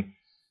considering,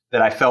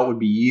 that I felt would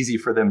be easy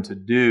for them to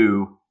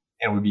do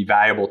and would be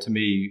valuable to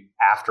me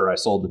after I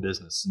sold the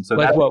business. And so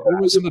what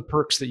were some of the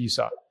perks that you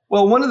saw?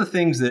 Well, one of the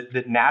things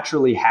that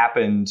naturally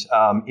happened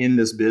in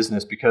this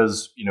business,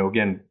 because,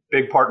 again,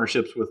 big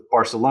partnerships with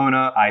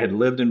Barcelona. I had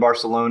lived in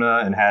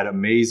Barcelona and had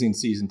amazing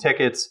season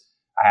tickets.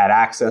 I had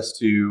access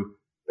to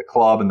the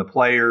club and the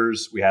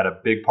players. We had a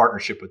big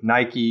partnership with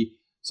Nike.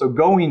 So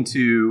going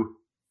to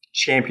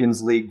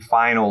Champions League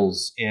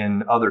finals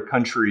in other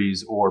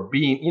countries, or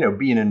being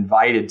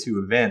invited to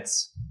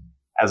events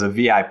as a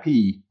VIP,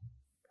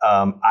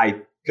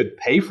 I could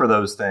pay for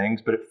those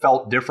things, but it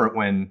felt different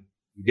when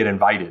you get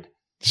invited.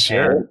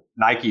 Sure. And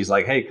Nike's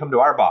hey, come to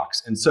our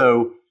box. And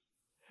so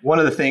one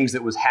of the things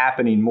that was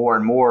happening more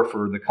and more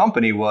for the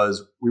company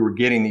was we were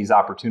getting these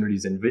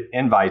opportunities and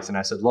invites. And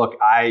I said, look,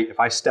 if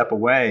I step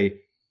away,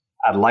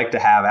 I'd like to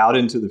have out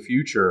into the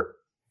future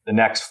the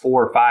next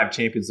 4 or 5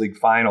 Champions League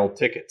final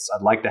tickets.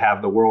 I'd like to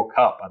have the World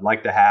Cup. I'd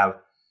like to have,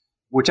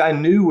 which I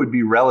knew would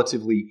be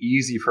relatively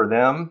easy for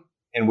them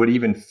and would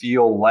even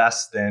feel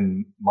less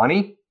than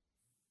money.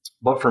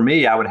 But for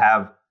me, I would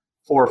have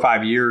 4 or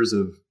 5 years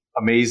of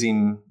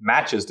amazing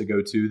matches to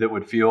go to that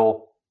would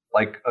feel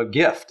like a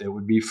gift. It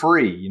would be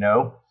free,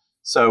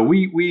 So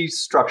we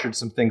structured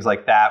some things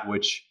like that,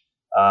 which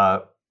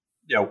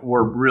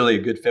were really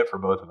a good fit for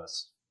both of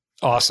us.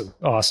 Awesome.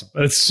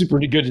 That's super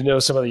good to know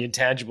some of the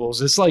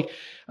intangibles. It's like,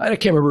 I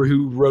can't remember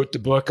who wrote the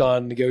book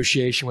on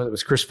negotiation, whether it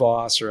was Chris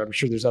Voss, or I'm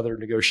sure there's other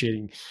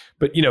negotiating,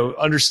 but,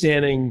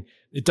 understanding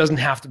it doesn't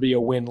have to be a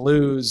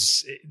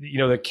win-lose.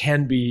 There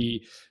can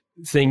be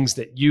things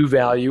that you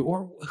value,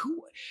 or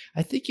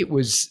I think it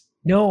was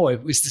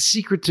the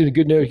secret to a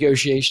good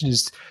negotiation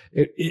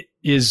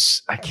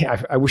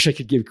I wish I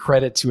could give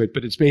credit to it,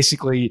 but it's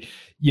basically,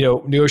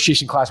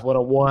 negotiation class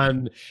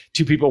 101,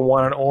 two people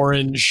want an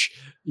orange.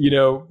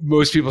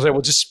 Most people say,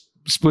 well, just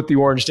split the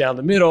orange down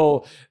the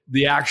middle.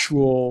 The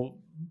actual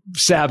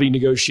savvy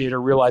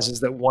negotiator realizes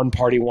that one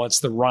party wants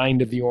the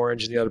rind of the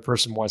orange and the other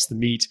person wants the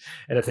meat.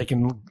 And if they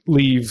can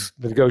leave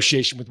the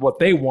negotiation with what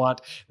they want,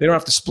 they don't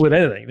have to split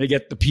anything. They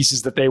get the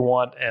pieces that they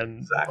want.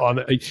 And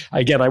exactly.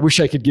 Again, I wish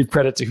I could give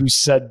credit to who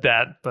said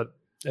that, but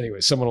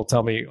anyway, someone will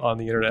tell me on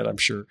the internet, I'm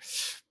sure.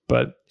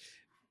 But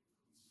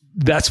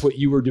that's what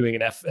you were doing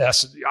in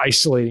FS,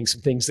 isolating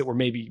some things that were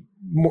maybe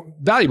more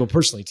valuable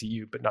personally to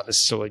you, but not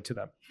necessarily to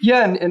them.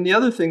 Yeah. And the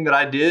other thing that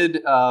I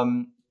did,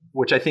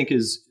 which I think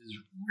is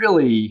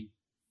really,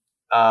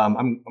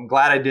 I'm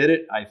glad I did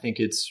it. I think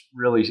it's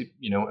really,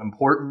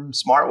 important,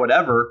 smart,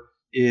 whatever,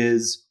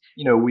 is,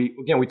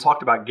 we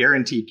talked about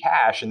guaranteed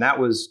cash, and that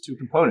was two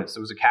components.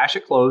 There was a cash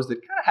at close that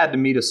kind of had to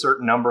meet a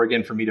certain number,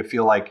 again, for me to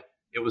feel like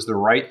it was the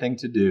right thing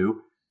to do.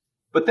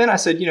 But then I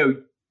said,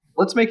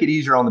 let's make it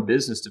easier on the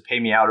business to pay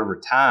me out over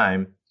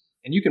time.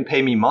 And you can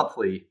pay me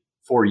monthly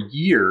for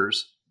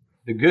years.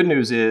 The good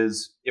news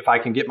is, if I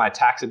can get my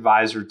tax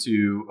advisor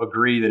to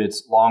agree that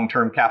it's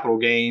long-term capital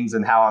gains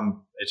and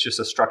it's just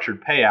a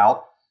structured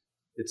payout,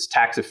 it's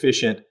tax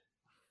efficient,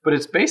 but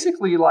it's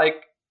basically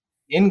like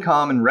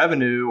income and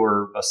revenue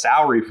or a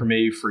salary for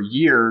me for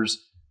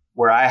years,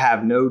 where I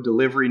have no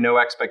delivery, no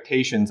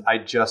expectations. I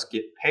just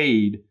get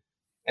paid.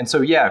 And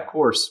so, yeah, of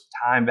course,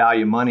 time,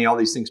 value, money, all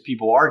these things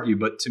people argue.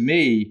 But to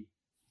me,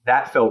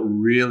 that felt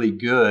really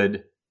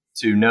good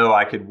to know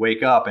I could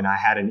wake up and I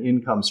had an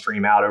income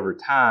stream out over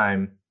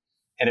time.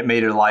 And it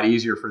made it a lot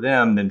easier for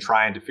them than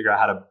trying to figure out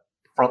how to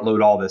front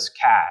load all this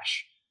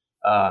cash.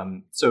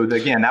 So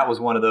again, that was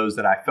one of those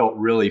that I felt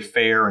really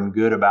fair and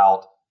good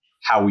about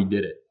how we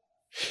did it.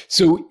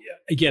 So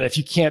again, if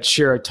you can't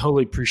share, I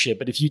totally appreciate it.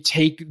 But if you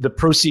take the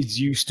proceeds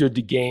you stood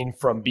to gain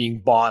from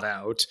being bought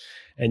out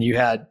and you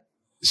had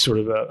sort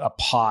of a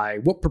pie,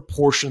 what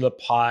proportion of the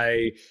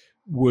pie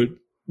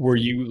were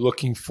you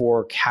looking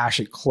for cash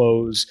at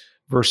close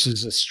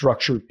versus a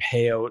structured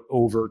payout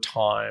over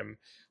time?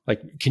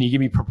 Like, can you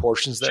give me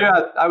proportions there?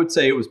 Yeah, I would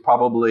say it was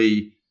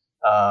probably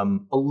a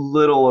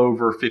little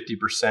over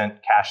 50%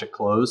 cash at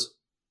close.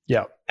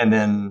 Yeah. And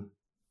then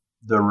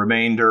the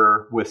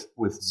remainder with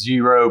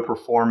zero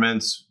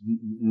performance,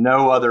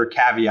 no other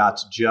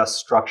caveats, just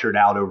structured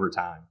out over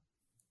time.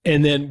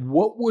 And then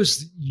what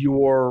was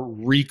your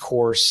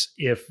recourse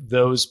if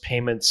those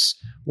payments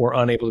were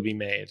unable to be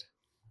made?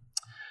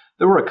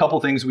 There were a couple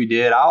things we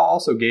did. I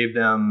also gave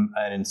them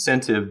an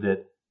incentive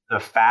that the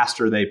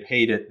faster they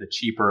paid it, the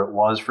cheaper it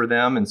was for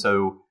them. And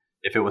so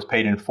if it was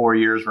paid in 4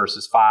 years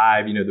versus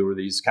 5, there were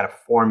these kind of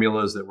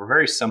formulas that were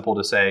very simple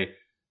to say,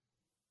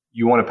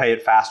 you want to pay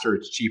it faster,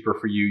 it's cheaper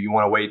for you. You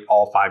want to wait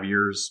all 5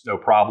 years, no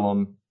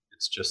problem.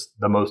 It's just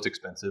the most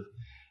expensive.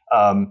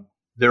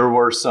 There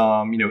were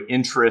some,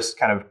 interest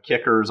kind of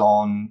kickers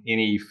on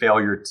any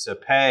failure to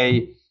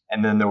pay.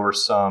 And then there were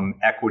some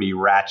equity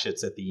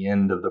ratchets at the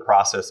end of the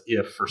process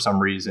if for some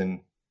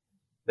reason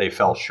they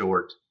fell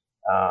short.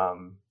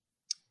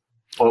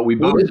 But we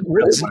both.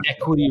 What is an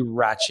equity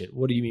ratchet?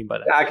 What do you mean by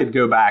that? I could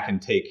go back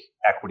and take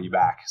equity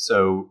back.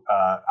 So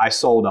I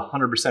sold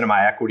 100% of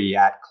my equity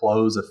at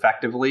close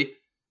effectively.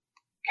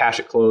 Cash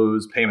at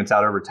close, payments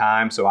out over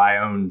time. So I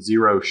own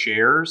 0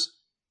 shares.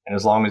 And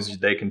as long as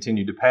they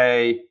continue to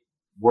pay,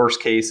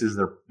 worst case is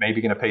they're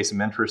maybe going to pay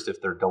some interest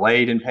if they're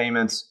delayed in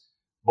payments.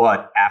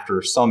 But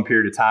after some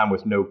period of time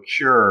with no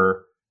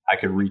cure, I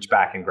could reach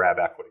back and grab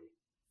equity.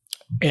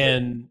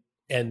 And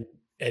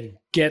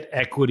get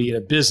equity in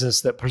a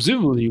business that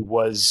presumably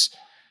was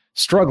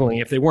struggling.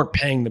 If they weren't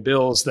paying the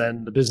bills,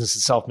 then the business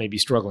itself may be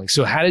struggling.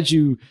 So how did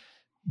you,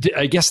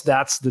 I guess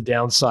that's the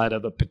downside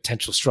of a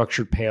potential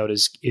structured payout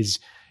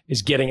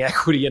is getting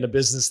equity in a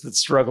business that's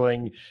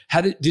struggling.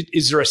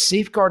 Is there a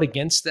safeguard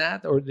against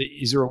that? Or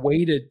is there a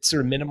way to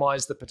sort of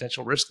minimize the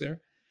potential risk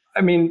there?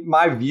 I mean,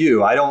 my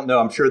view, I don't know.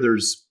 I'm sure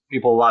there's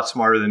people a lot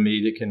smarter than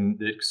me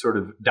that sort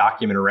of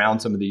document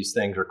around some of these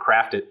things or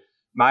craft it.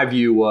 My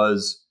view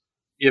was,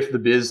 if the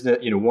business,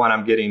 one,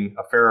 I'm getting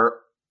a fair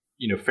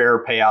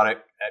payout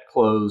at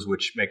close,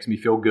 which makes me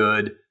feel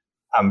good.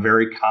 I'm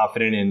very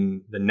confident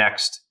in the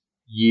next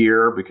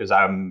year because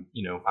I'm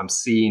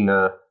seeing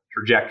the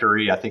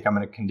trajectory. I think I'm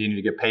going to continue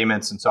to get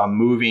payments. And so I'm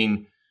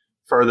moving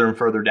further and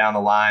further down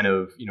the line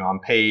of, I'm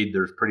paid,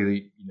 there's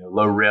pretty,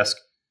 low risk.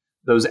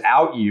 Those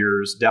out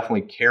years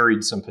definitely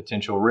carried some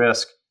potential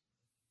risk.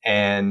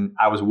 And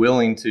I was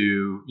willing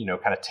to,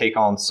 kind of take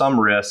on some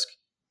risk.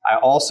 I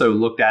also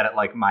looked at it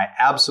like my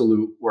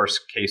absolute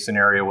worst case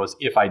scenario was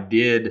if I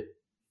did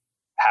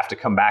have to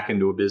come back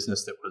into a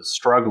business that was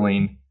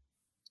struggling,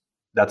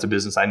 that's a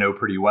business I know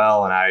pretty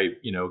well. And I,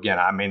 again,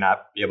 I may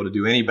not be able to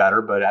do any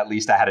better, but at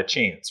least I had a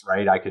chance,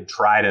 right? I could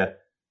try to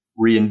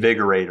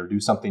reinvigorate or do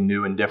something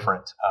new and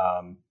different.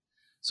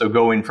 So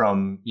going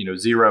from,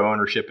 zero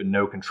ownership and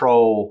no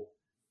control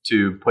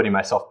to putting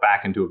myself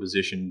back into a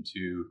position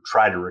to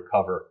try to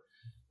recover.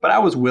 But I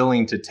was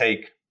willing to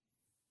take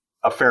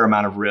a fair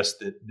amount of risk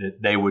that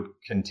they would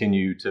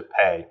continue to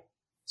pay.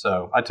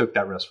 So I took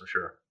that risk for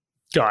sure.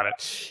 Got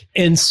it.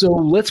 And so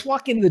let's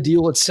walk into the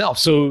deal itself.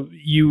 So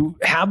you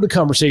have the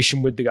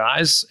conversation with the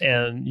guys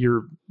and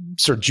your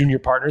sort of junior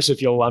partners,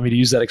 if you'll allow me to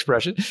use that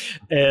expression.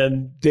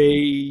 And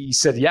they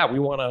said, yeah, we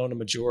want to own a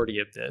majority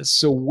of this.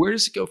 So where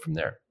does it go from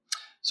there?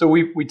 So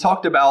we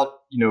talked about,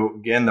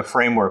 again, the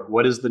framework.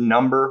 What is the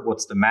number?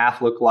 What's the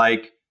math look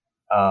like?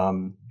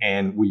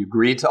 And we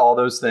agreed to all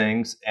those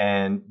things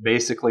and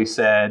basically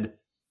said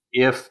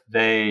if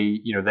they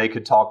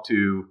could talk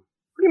to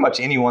pretty much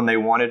anyone they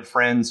wanted,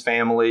 friends,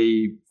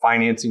 family,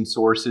 financing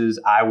sources,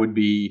 I would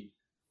be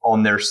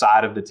on their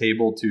side of the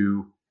table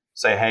to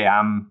say, hey,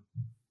 I'm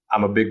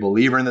a big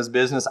believer in this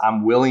business.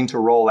 I'm willing to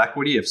roll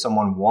equity if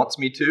someone wants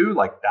me to.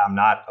 Like, I'm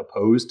not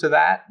opposed to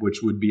that,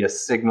 which would be a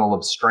signal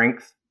of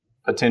strength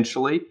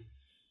potentially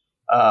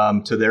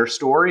to their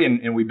story.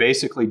 And we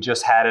basically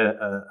just had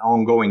an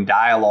ongoing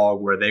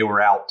dialogue where they were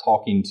out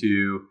talking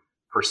to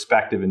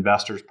prospective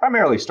investors,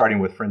 primarily starting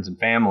with friends and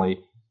family,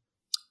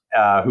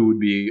 who would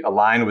be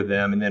aligned with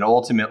them, and then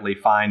ultimately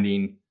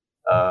finding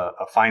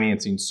a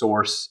financing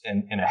source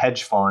in a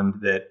hedge fund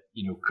that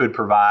could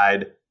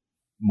provide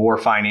more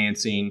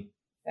financing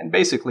and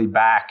basically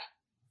back,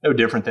 no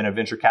different than a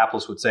venture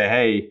capitalist would say,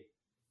 hey,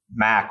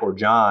 Mac or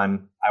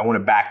John, I want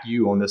to back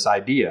you on this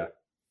idea.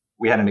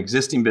 We had an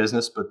existing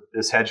business, but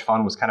this hedge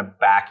fund was kind of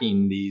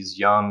backing these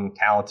young,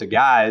 talented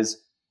guys.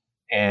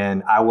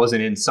 And I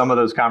wasn't in some of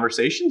those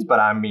conversations, but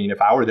I mean, if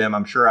I were them,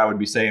 I'm sure I would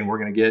be saying, we're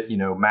going to get,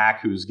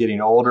 Mac, who's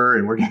getting older,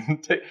 and we're going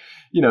to take,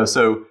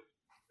 so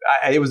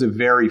it was a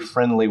very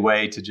friendly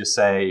way to just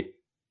say,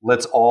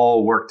 let's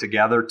all work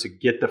together to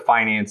get the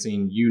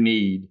financing you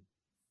need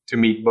to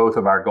meet both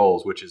of our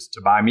goals, which is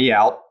to buy me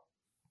out,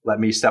 let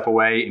me step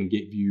away and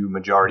give you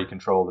majority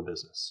control of the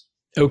business.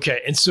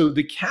 Okay. And so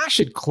the cash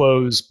at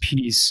close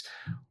piece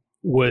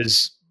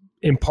was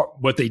in part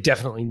what they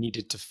definitely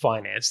needed to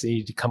finance. They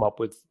needed to come up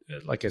with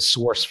like a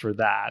source for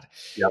that.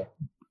 Yep.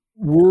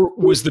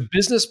 Was the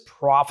business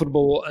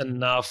profitable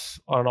enough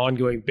on an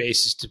ongoing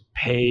basis to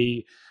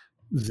pay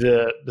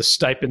the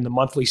stipend, the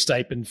monthly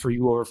stipend for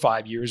you over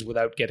 5 years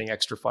without getting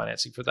extra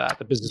financing for that?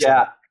 The business.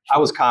 Yeah, I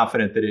was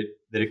confident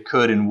that it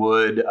could and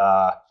would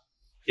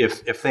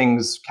if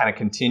things kind of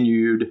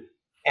continued,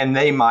 and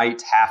they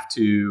might have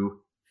to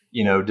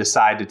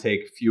decide to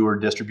take fewer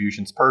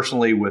distributions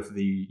personally with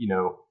the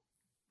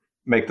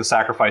make the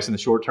sacrifice in the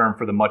short term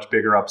for the much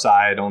bigger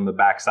upside on the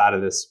backside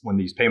of this. When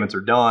these payments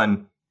are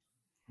done,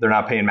 they're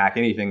not paying Mac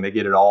anything. They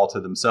get it all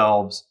to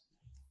themselves.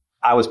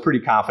 I was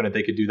pretty confident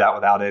they could do that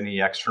without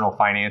any external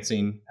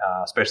financing,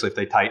 especially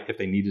if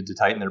they needed to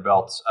tighten their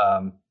belts.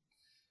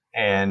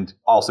 And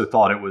also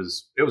thought it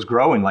was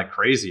growing like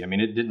crazy. I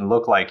mean, it didn't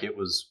look like it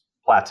was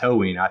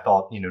plateauing. I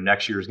thought,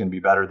 next year is going to be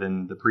better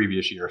than the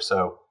previous year.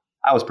 So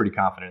I was pretty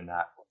confident in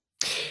that.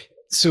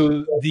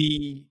 So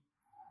the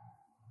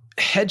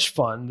hedge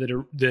fund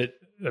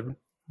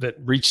that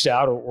reached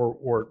out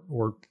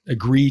or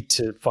agreed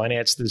to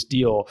finance this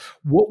deal,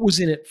 what was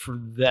in it for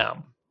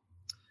them?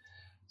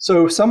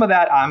 So some of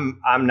that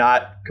I'm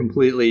not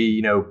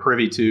completely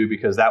privy to,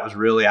 because that was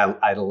really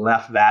I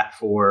left that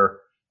for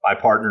my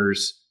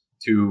partners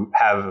to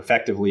have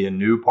effectively a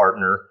new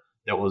partner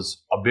that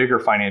was a bigger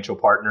financial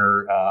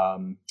partner,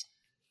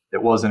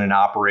 that wasn't an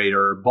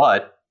operator,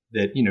 but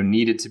that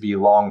needed to be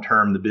long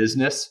term the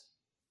business.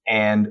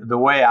 And the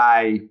way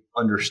I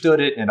understood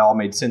it, and it all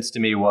made sense to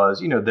me,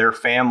 was, their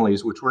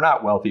families, which were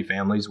not wealthy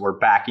families, were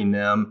backing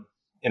them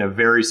in a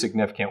very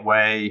significant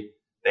way.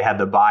 They had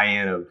the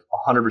buy-in of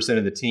 100%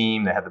 of the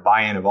team. They had the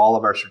buy-in of all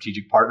of our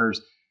strategic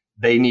partners.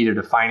 They needed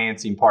a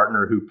financing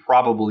partner who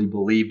probably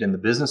believed in the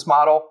business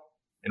model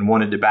and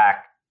wanted to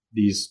back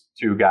these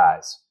two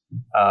guys.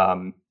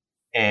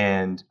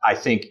 And I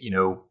think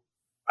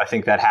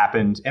that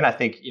happened. And I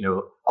think,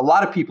 a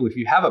lot of people, if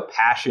you have a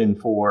passion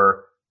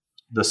for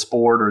the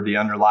sport or the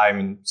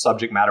underlying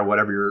subject matter,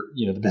 whatever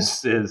the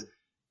business is,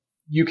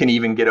 you can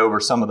even get over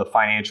some of the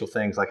financial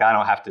things. Like, I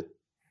don't have to,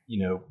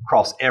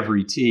 cross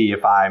every T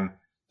if I'm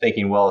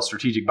thinking, well, a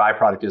strategic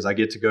byproduct is I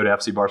get to go to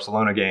FC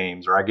Barcelona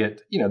games, or I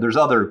get, there's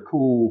other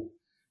cool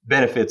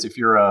benefits. If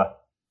you're a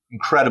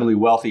incredibly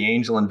wealthy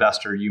angel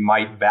investor, you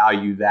might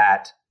value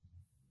that,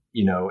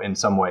 in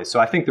some ways. So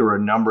I think there were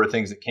a number of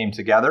things that came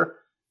together.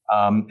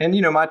 And,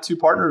 my two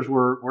partners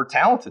were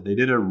talented. They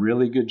did a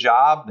really good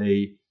job.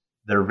 I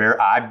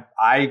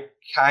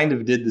kind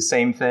of did the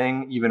same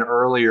thing even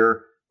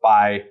earlier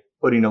by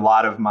putting a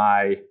lot of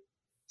my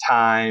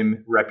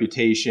time,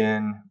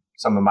 reputation,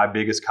 some of my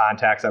biggest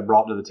contacts I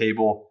brought to the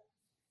table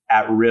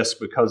at risk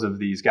because of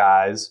these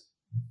guys.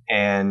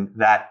 And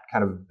that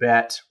kind of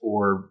bet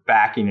or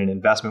backing an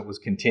investment was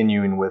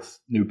continuing with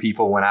new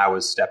people when I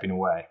was stepping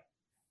away.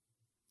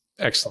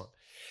 Excellent.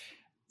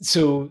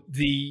 so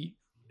they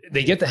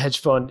get the hedge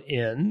fund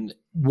in.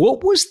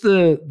 What was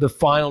the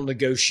final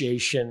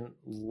negotiation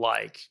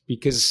like?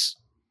 Because,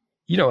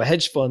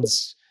 hedge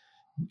funds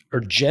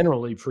are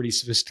generally pretty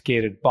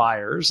sophisticated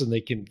buyers, and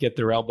they can get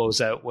their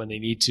elbows out when they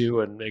need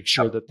to and make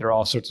sure that they're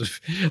all sorts of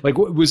like,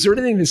 was there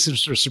anything that's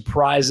sort of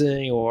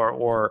surprising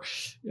or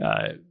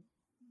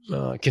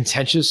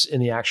contentious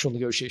in the actual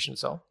negotiation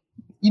itself?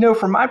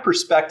 From my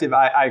perspective,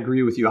 I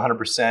agree with you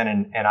 100%.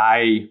 And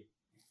I,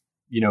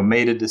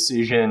 made a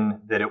decision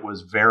that it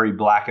was very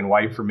black and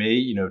white for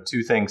me.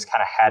 Two things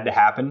kind of had to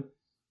happen.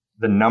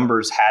 The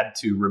numbers had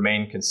to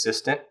remain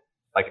consistent.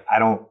 Like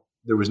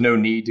there was no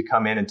need to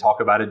come in and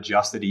talk about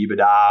adjusted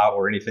EBITDA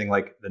or anything.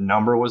 Like, the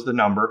number was the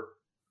number,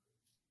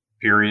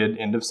 period,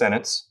 end of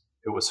sentence.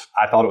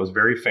 I thought it was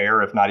very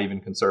fair, if not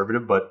even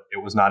conservative, but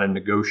it was not a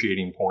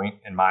negotiating point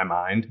in my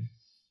mind.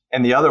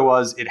 And the other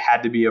was, it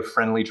had to be a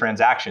friendly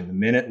transaction. The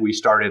minute we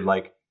started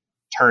like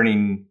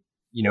turning,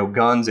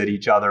 guns at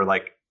each other,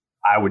 like,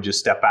 I would just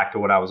step back to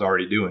what I was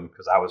already doing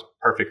because I was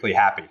perfectly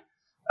happy.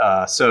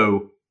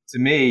 So to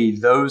me,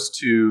 those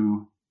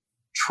two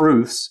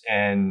truths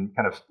and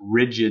kind of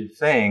rigid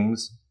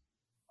things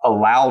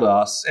allowed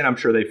us, and I'm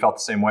sure they felt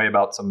the same way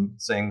about some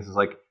things, is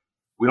like,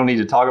 we don't need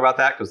to talk about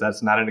that because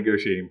that's not a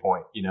negotiating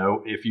point.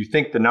 If you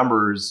think the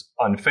number's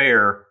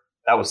unfair,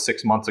 that was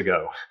 6 months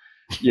ago,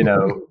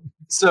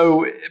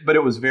 So, but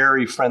it was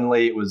very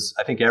friendly.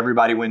 I think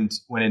everybody went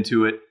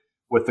into it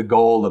with the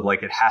goal of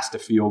like, it has to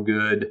feel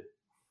good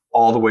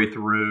all the way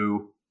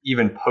through,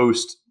 even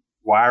post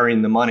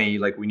wiring the money.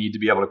 Like, we need to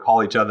be able to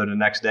call each other the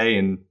next day,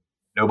 and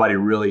nobody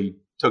really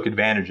took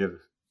advantage of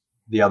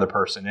the other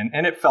person.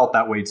 And it felt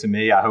that way to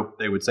me. I hope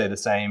they would say the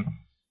same.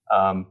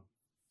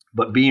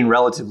 But being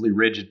relatively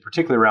rigid,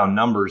 particularly around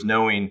numbers,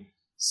 knowing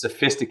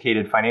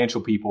sophisticated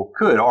financial people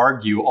could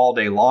argue all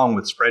day long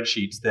with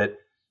spreadsheets that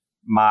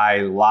my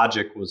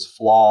logic was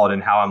flawed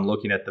in how I'm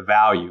looking at the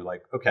value.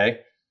 Like, okay,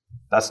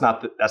 that's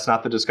not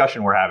the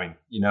discussion we're having.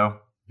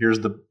 Here's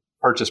the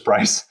purchase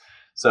price.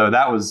 So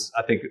that was,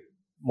 I think,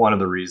 one of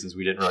the reasons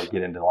we didn't really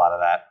get into a lot of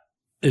that.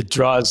 It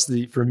draws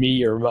for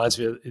me, it reminds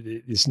me of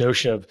this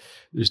notion of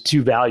there's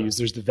two values.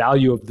 There's the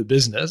value of the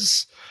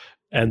business,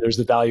 and there's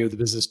the value of the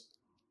business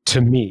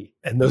to me.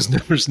 And those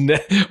numbers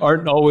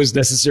aren't always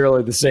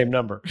necessarily the same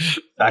number.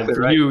 Exactly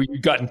for right.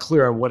 you'd gotten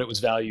clear on what it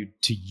was valued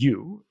to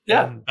you.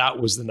 Yeah. And that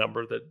was the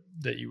number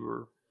that you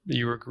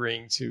were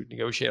agreeing to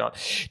negotiate on.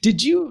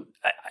 Did you,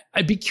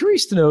 I'd be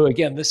curious to know,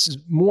 again, this is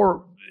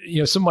more,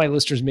 some of my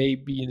listeners may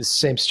be in the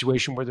same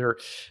situation where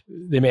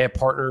they may have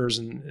partners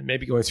and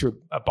maybe going through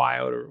a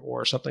buyout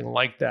or something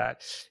like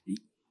that.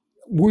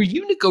 Were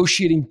you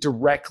negotiating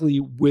directly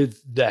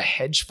with the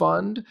hedge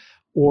fund,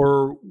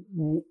 or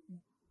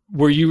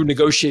were you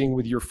negotiating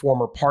with your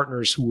former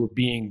partners who were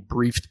being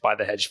briefed by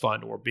the hedge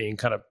fund or being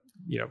kind of,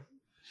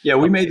 Yeah,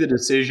 we made the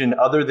decision,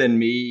 other than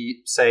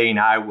me saying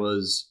I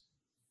was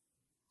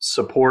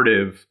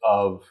supportive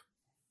of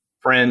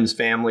friends,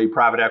 family,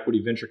 private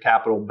equity, venture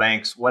capital,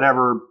 banks,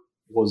 whatever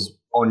was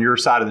on your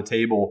side of the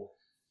table,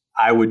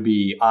 I would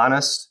be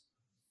honest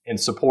and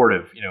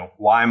supportive.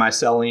 Why am I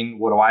selling?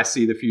 What do I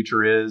see the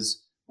future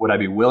is? Would I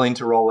be willing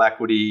to roll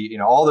equity?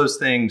 All those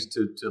things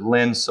to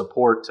lend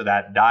support to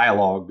that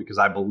dialogue, because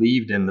I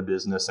believed in the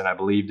business and I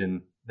believed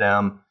in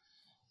them.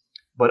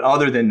 But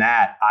other than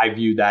that, I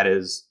viewed that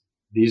as,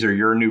 these are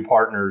your new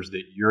partners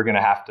that you're going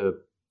to have to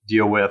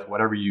deal with.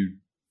 Whatever you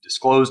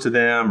disclose to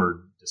them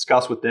or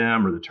discuss with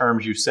them, or the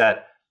terms you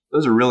set,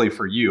 those are really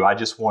for you. I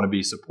just want to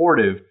be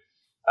supportive.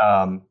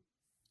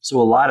 So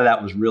a lot of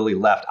that was really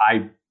left.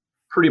 I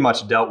pretty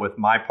much dealt with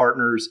my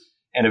partners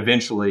and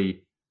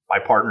eventually my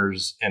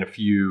partners and a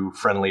few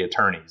friendly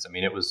attorneys. I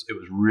mean, it was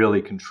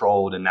really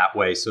controlled in that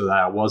way, so that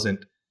I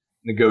wasn't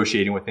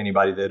negotiating with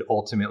anybody that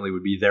ultimately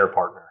would be their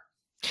partner.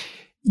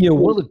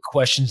 One of the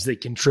questions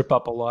that can trip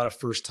up a lot of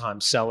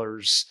first-time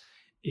sellers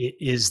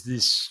is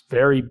this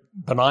very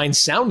benign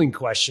sounding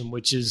question,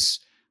 which is,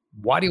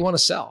 why do you want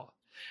to sell?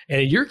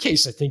 And in your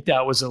case, I think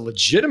that was a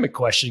legitimate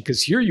question,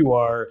 because here you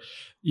are,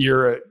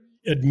 you're an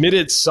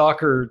admitted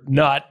soccer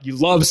nut, you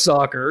love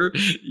soccer,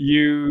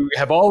 you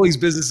have all these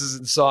businesses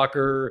in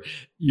soccer,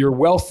 you're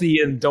wealthy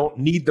and don't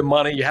need the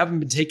money, you haven't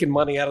been taking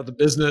money out of the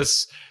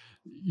business,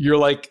 you're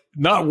like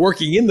not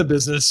working in the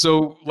business.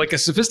 So like a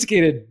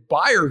sophisticated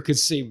buyer could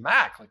say,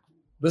 Mac, like,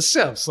 this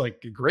sounds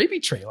like a gravy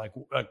train. Like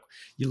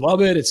you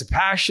love it. It's a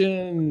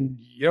passion.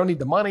 You don't need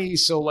the money.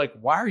 So like,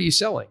 why are you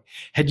selling?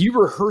 Had you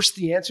rehearsed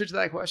the answer to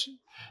that question?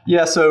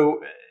 Yeah. So,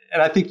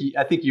 and I think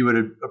you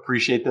would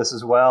appreciate this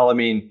as well. I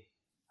mean,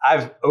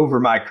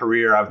 over my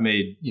career, I've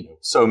made,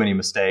 so many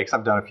mistakes.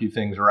 I've done a few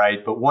things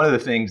right. But one of the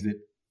things that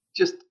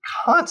just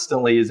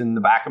constantly is in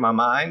the back of my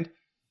mind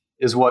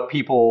is what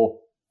people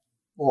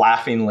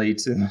laughingly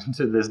to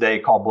this day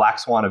call black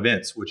swan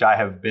events, which I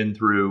have been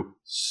through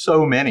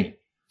so many.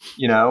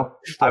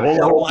 I've a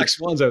lot of black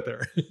swans out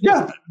there.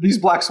 Yeah, these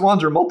black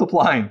swans are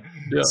multiplying.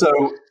 Yeah. So,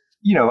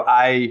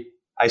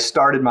 I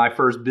started my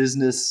first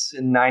business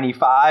in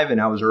 95 and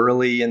I was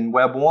early in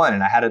Web 1,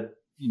 and I had a,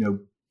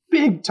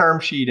 big term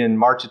sheet in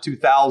March of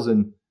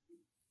 2000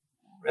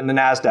 and the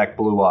NASDAQ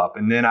blew up.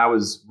 And then I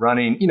was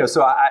running,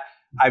 so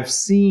I've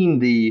seen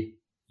the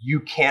you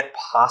can't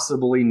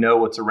possibly know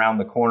what's around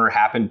the corner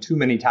happen too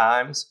many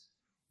times.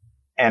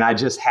 And I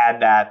just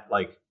had that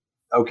like,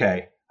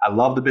 okay, I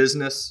love the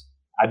business.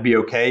 I'd be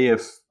okay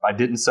if I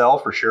didn't sell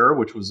for sure,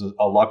 which was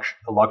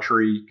a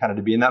luxury kind of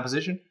to be in that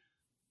position.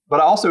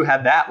 But I also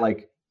had that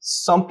like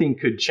something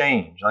could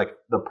change. Like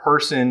the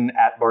person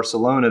at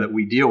Barcelona that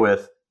we deal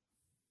with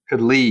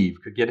could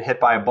leave, could get hit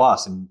by a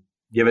bus and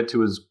give it to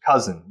his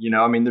cousin.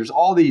 There's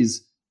all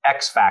these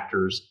X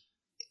factors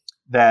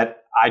that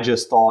I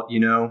just thought,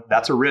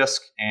 that's a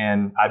risk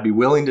and I'd be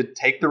willing to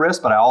take the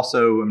risk, but I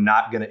also am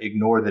not going to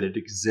ignore that it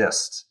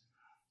exists.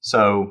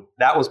 So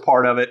that was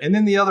part of it. And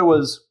then the other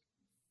was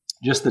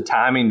just the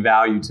timing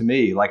value to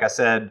me. Like I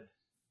said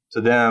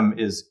to them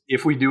is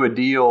if we do a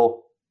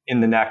deal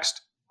in the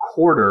next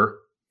quarter,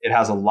 it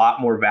has a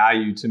lot more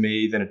value to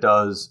me than it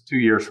does 2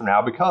 years from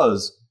now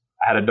because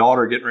I had a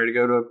daughter getting ready to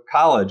go to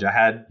college. I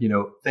had,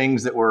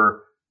 things that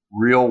were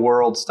real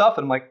world stuff.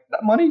 And I'm like,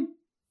 that money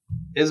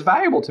is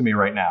valuable to me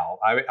right now.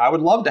 I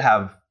would love to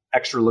have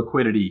extra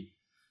liquidity.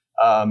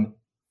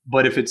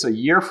 But if it's a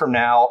year from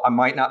now, I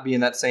might not be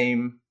in that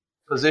same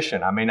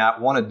position. I may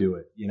not want to do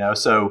it,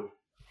 So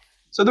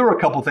there were a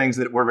couple things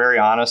that were very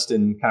honest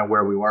in kind of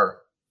where we were.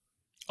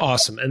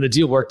 Awesome. And the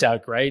deal worked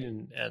out great.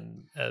 And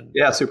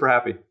yeah, super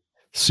happy.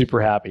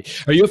 Super happy.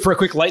 Are you up for a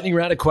quick lightning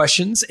round of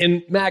questions?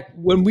 And Mac,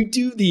 when we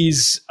do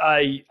these,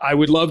 I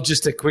would love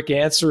just a quick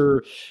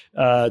answer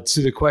to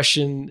the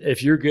question.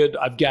 If you're good,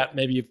 I've got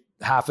maybe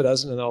half a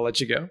dozen and I'll let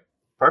you go.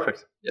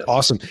 Perfect. Yes.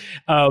 Awesome.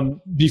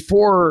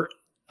 Before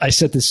I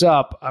set this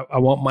up, I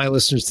want my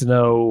listeners to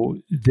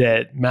know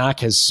that Mac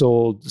has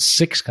sold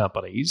 6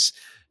 companies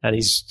and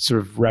he's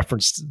sort of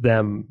referenced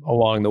them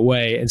along the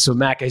way. And so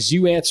Mac, as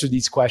you answer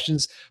these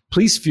questions,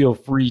 please feel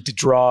free to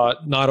draw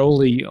not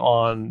only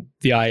on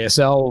the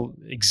ISL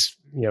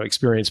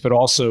experience, but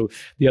also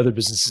the other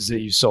businesses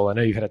that you sold. I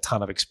know you've had a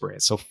ton of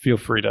experience, so feel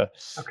free to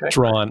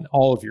draw on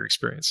all of your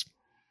experience.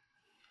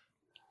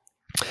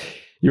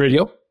 You ready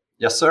to go?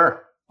 Yes,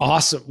 sir.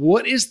 Awesome.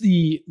 What is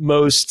the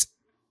most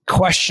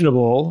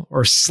questionable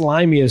or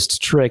slimiest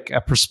trick a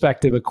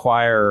prospective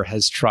acquirer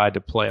has tried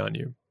to play on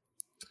you?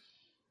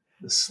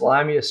 The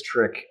slimiest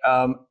trick.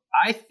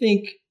 I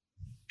think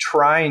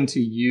trying to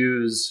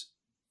use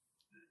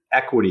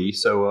equity.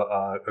 So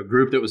a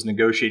group that was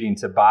negotiating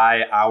to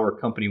buy our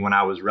company when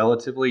I was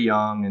relatively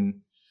young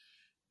and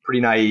pretty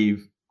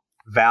naive,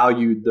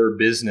 valued their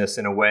business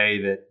in a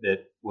way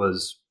that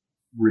was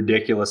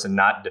ridiculous and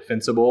not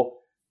defensible.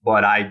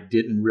 But I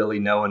didn't really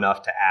know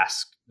enough to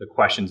ask the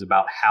questions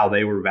about how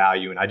they were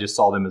valued. I just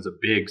saw them as a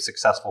big,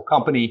 successful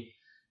company.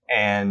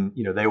 And,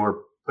 they were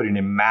putting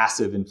a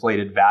massive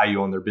inflated value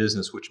on their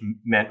business, which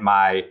meant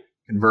my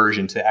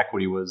conversion to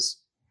equity was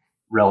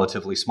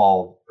relatively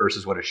small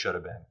versus what it should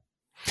have been.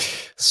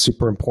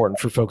 Super important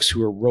for folks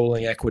who are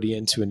rolling equity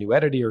into a new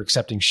entity or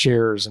accepting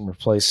shares and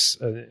replace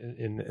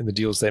in the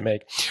deals they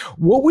make.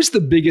 What was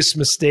the biggest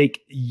mistake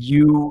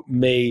you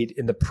made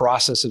in the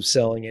process of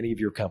selling any of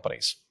your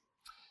companies?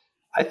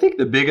 I think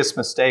the biggest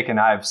mistake, and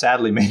I've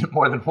sadly made it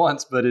more than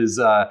once, but is,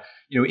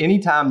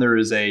 anytime there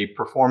is a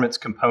performance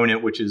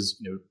component, which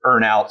is,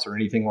 earnouts or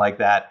anything like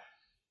that,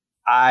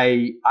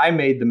 I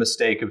made the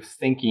mistake of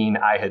thinking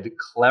I had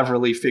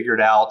cleverly figured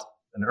out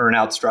an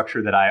earnout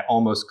structure that I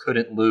almost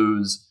couldn't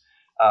lose,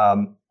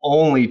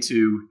 only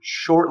to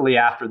shortly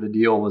after the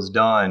deal was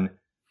done,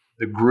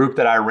 the group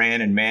that I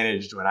ran and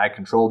managed when I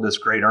controlled this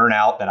great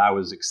earnout that I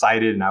was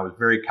excited and I was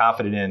very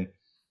confident in,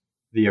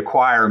 the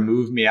acquirer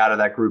moved me out of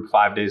that group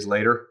 5 days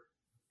later.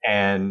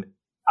 And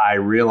I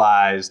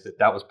realized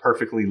that was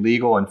perfectly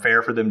legal and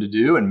fair for them to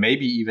do, and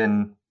maybe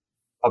even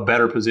a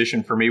better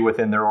position for me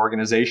within their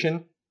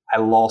organization. I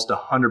lost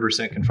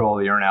 100% control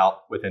of the earnout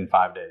within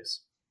 5 days.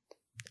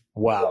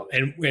 Wow.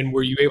 And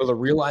were you able to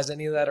realize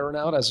any of that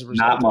earnout as a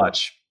result?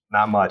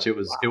 Not much. It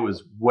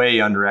was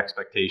way under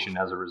expectation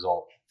as a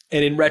result.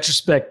 And in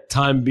retrospect,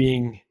 time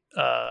being,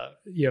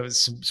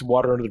 some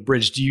water under the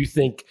bridge, do you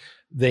think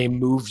they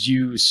moved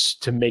you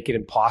to make it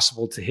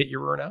impossible to hit your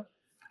earnout?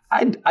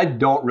 I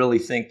don't really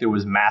think there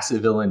was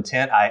massive ill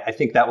intent. I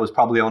think that was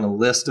probably on a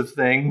list of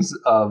things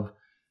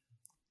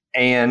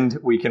and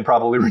we can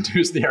probably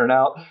reduce the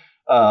earnout.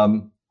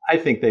 I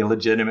think they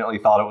legitimately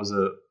thought it was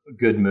a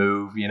good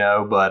move,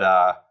 but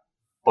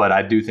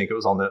I do think it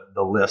was on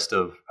the list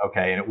of,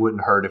 okay, and it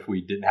wouldn't hurt if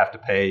we didn't have to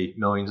pay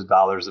millions of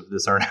dollars of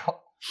this earnout.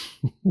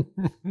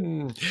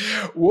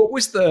 What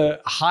was the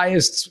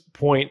highest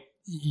point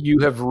you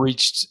have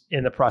reached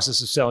in the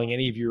process of selling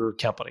any of your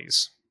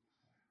companies?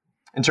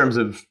 In terms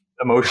of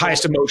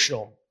highest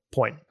emotional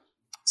point.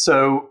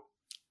 So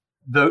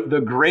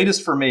the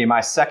greatest for me,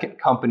 my second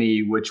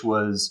company, which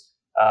was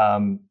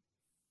kind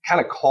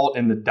of caught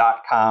in the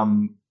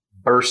 .com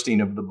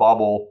bursting of the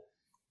bubble.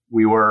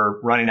 We were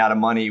running out of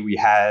money. We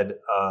had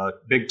a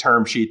big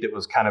term sheet that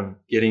was kind of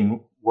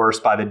getting worse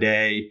by the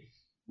day.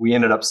 We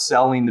ended up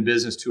selling the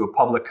business to a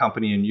public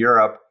company in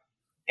Europe,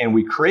 and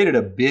we created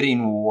a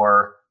bidding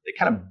war. They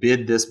kind of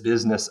bid this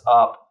business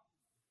up,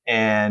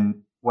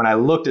 and when I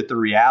looked at the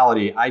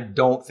reality, I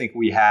don't think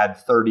we had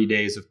 30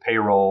 days of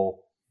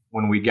payroll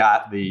when we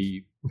got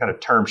the kind of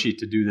term sheet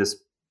to do this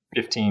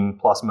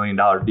 $15+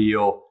 million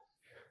deal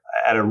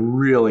at a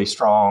really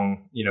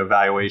strong,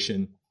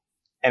 valuation.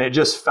 And it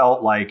just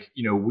felt like,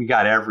 we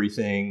got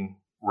everything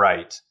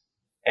right.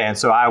 And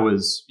so I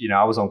was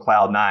on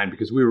cloud nine,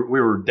 because we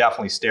were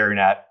definitely staring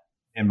at,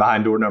 and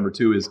behind door number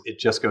 2 is it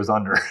just goes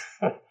under.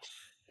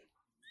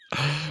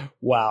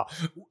 Wow.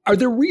 Are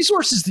there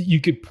resources that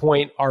you could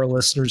point our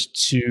listeners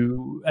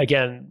to?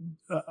 Again,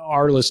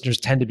 our listeners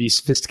tend to be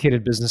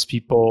sophisticated business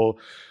people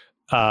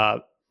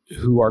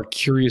who are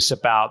curious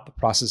about the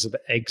process of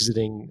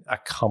exiting a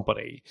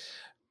company.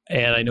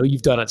 And I know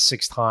you've done it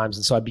 6 times.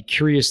 And so I'd be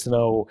curious to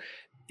know,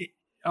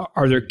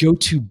 are there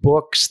go-to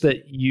books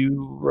that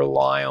you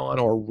rely on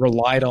or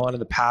relied on in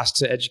the past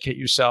to educate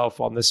yourself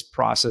on this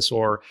process?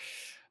 Or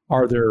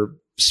are there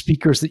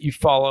speakers that you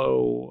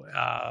follow?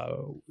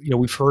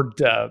 We've heard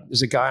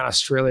there's a guy in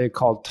Australia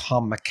called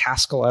Tom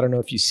McCaskill. I don't know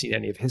if you've seen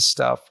any of his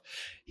stuff.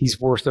 He's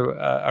worth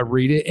a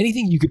read.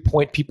 Anything you could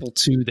point people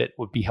to that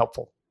would be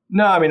helpful?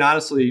 No, I mean,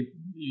 honestly,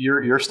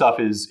 your stuff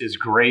is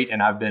great,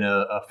 and I've been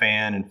a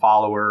fan and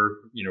follower.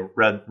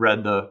 Read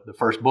the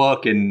first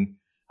book, and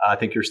I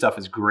think your stuff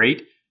is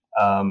great.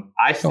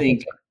 I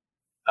think,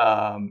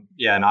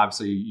 and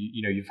obviously,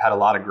 you've had a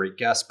lot of great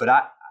guests, but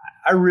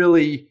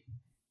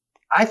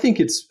I think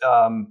it's,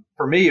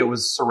 for me, it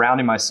was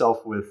surrounding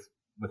myself with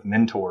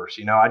mentors.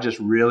 I just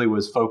really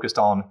was focused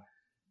on,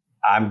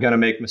 I'm going to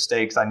make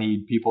mistakes. I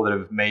need people that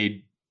have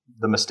made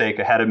the mistake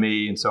ahead of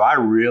me. And so I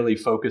really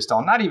focused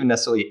on not even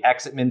necessarily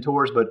exit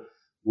mentors, but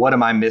what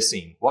am I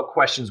missing? What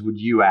questions would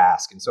you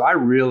ask? And so I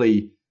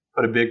really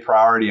put a big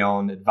priority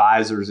on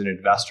advisors and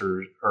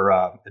investors, or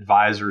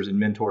advisors and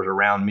mentors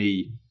around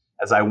me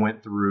as I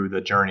went through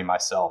the journey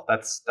myself.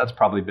 That's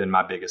probably been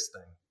my biggest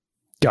thing.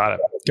 Got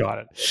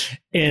it.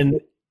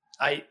 And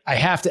I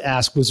have to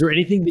ask, was there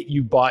anything that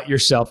you bought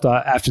yourself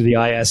after the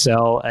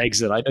ISL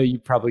exit? I know you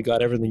probably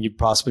got everything you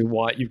possibly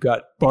want. You've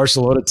got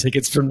Barcelona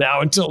tickets from now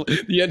until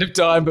the end of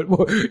time, but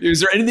is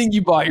there anything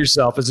you bought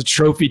yourself as a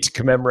trophy to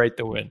commemorate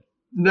the win?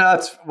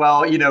 No,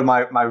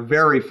 my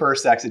very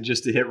first exit,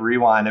 just to hit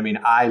rewind. I mean,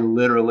 I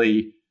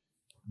literally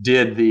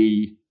did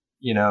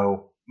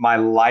my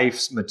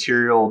life's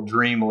material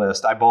dream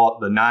list. I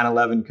bought the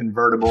 911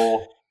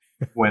 convertible,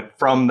 went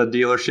from the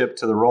dealership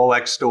to the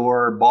Rolex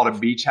store, bought a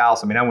beach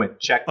house. I mean, I went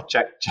check,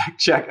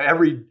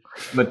 every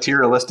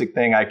materialistic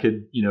thing I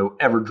could,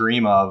 ever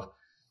dream of.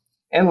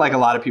 And like a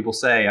lot of people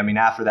say, I mean,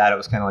 after that, it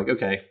was kind of like,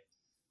 okay,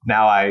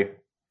 now I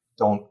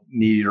don't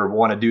need or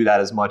want to do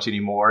that as much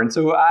anymore. And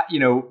so,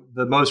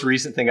 the most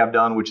recent thing I've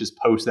done, which is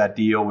post that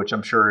deal, which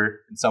I'm sure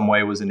in some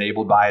way was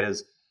enabled by it,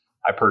 is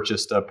I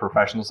purchased a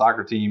professional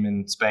soccer team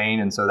in Spain.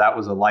 And so that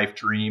was a life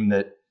dream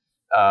that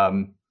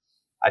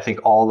I think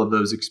all of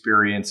those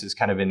experiences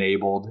kind of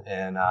enabled.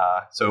 And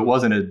so it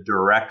wasn't a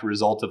direct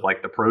result of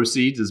like the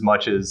proceeds as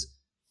much as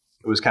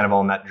it was kind of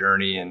on that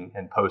journey and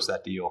post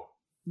that deal.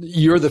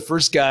 You're the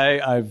first guy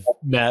I've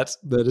met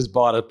that has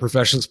bought a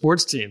professional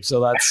sports team.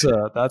 So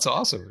that's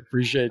awesome.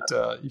 Appreciate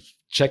you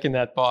checking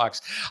that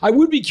box. I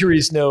would be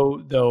curious to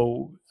know,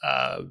 though,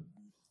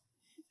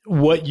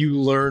 what you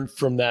learned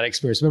from that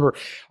experience. Remember,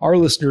 our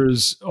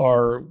listeners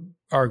are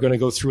going to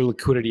go through a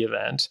liquidity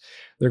event.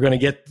 They're going to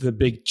get the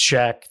big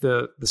check,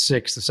 the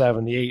 6, the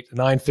 7, the 8, the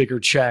 9-figure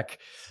check.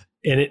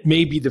 And it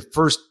may be the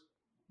first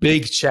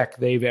big check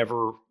they've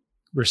ever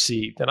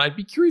received. And I'd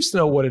be curious to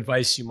know what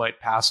advice you might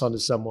pass on to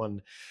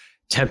someone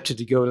tempted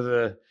to go to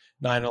the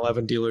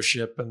 911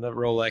 dealership and the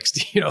Rolex,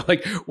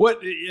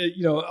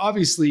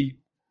 obviously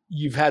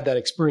you've had that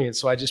experience.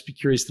 So I'd just be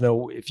curious to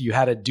know, if you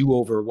had a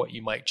do-over, what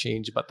you might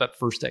change about that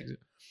first exit.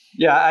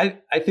 Yeah,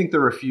 I think there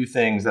were a few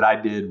things that I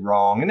did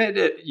wrong, and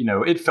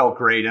it felt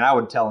great. And I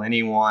would tell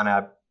anyone,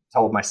 I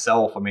told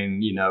myself, I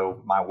mean,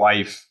 my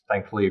wife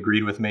thankfully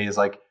agreed with me, is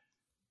like,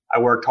 I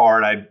worked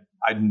hard. I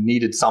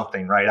needed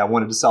something, right? I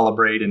wanted to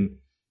celebrate. And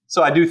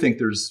so I do think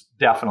there's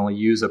definitely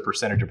use a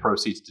percentage of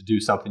proceeds to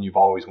do something you've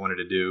always wanted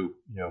to do,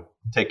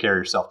 take care of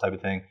yourself type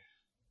of thing.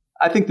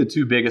 I think the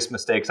 2 biggest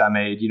mistakes I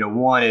made,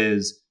 one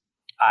is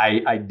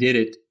I did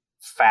it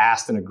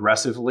fast and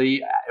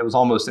aggressively. It was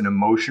almost an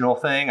emotional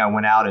thing. I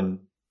went out and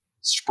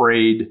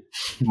sprayed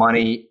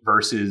money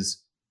versus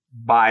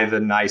buy the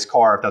nice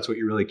car, if that's what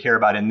you really care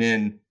about, and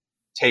then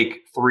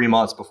take 3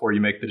 months before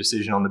you make the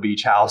decision on the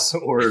beach house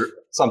or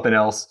something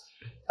else.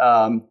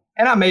 And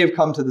I may have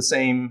come to the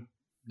same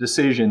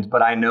decisions,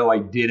 but I know I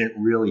didn't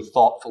really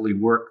thoughtfully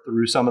work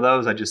through some of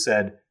those. I just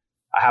said,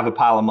 I have a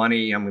pile of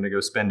money, I'm going to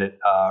go spend it,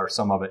 or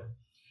some of it.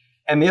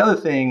 And the other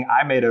thing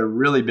I made a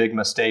really big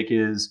mistake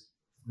is,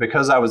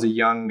 because I was a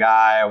young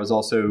guy, I was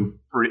also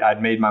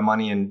I'd made my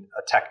money in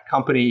a tech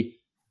company.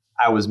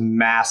 I was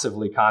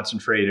massively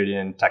concentrated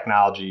in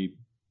technology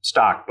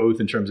stock, both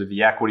in terms of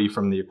the equity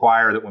from the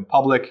acquirer that went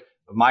public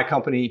of my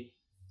company,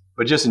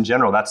 but just in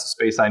general, that's the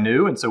space I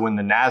knew. And so when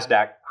the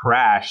NASDAQ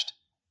crashed,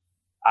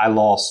 I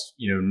lost,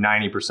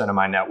 90% of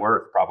my net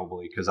worth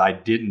probably, because I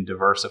didn't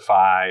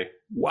diversify.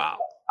 Wow.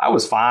 I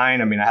was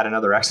fine. I mean, I had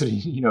another exit, a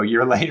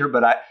year later,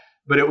 but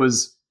but it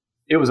was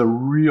a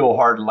real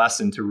hard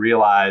lesson to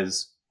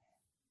realize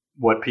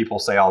what people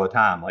say all the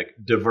time, like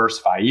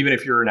diversify. Even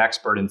if you're an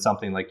expert in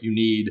something, like you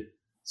need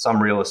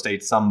some real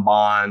estate, some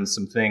bonds,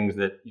 some things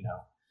that,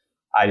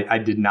 I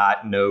did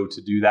not know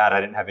to do that.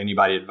 I didn't have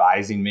anybody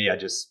advising me. I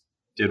just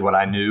did what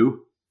I knew,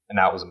 and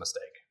that was a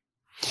mistake.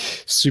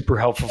 Super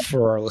helpful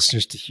for our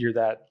listeners to hear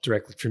that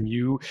directly from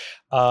you.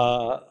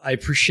 I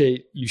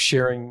appreciate you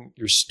sharing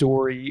your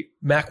story.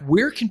 Mac,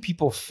 where can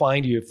people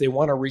find you if they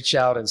want to reach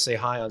out and say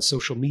hi on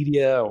social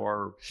media,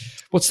 or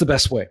what's the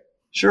best way?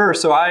 Sure.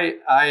 So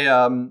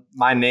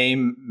my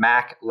name,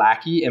 Mac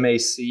Lackey,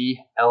 MacLackey.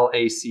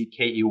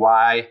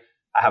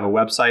 I have a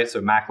website, so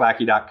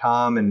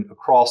maclackey.com, and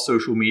across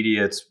social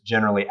media, it's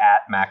generally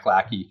at Mac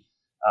Lackey.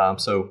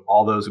 So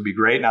all those would be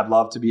great. And I'd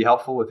love to be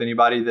helpful with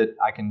anybody that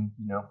I can,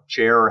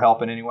 share or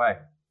help in any way.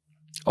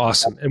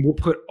 Awesome. And we'll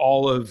put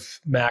all of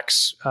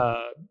Mac's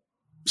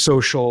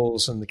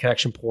socials and the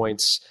connection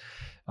points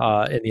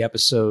in the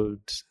episode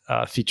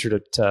featured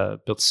at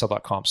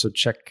builttosell.com. So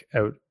check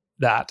out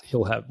that.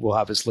 We'll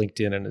have his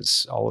LinkedIn and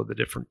all of the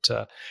different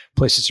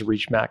places to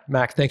reach Mac.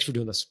 Mac, thanks for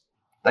doing this.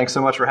 Thanks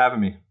so much for having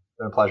me. It's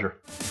been a pleasure.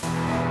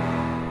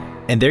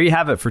 And there you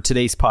have it for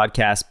today's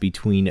podcast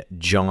between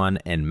John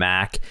and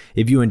Mac.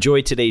 If you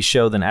enjoyed today's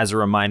show, then as a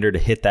reminder to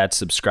hit that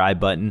subscribe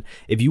button.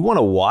 If you want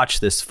to watch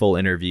this full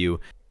interview,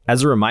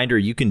 as a reminder,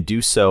 you can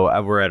do so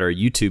over at our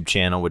YouTube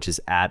channel, which is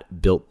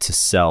at Built to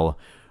Sell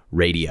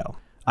Radio.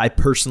 I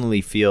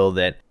personally feel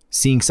that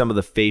seeing some of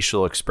the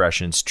facial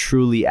expressions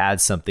truly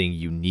adds something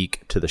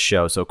unique to the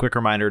show. So a quick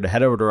reminder to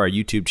head over to our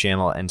YouTube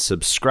channel and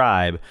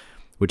subscribe,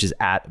 which is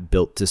at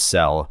Built to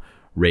Sell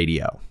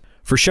Radio.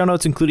 For show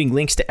notes, including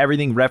links to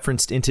everything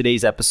referenced in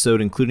today's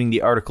episode, including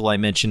the article I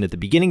mentioned at the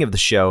beginning of the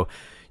show,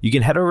 you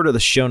can head over to the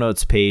show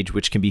notes page,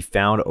 which can be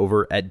found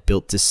over at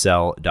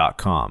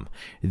builttosell.com.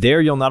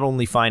 There, you'll not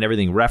only find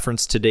everything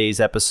referenced today's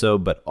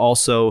episode, but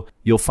also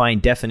you'll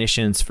find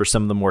definitions for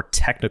some of the more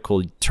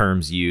technical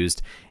terms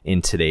used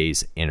in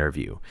today's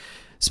interview.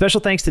 Special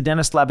thanks to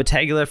Dennis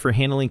Labataglia for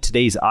handling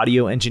today's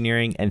audio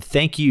engineering, and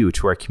thank you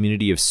to our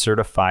community of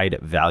certified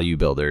value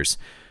builders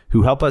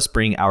who help us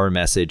bring our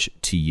message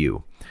to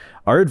you.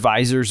 Our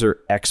advisors are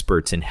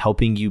experts in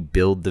helping you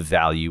build the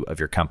value of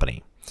your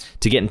company.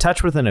 To get in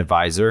touch with an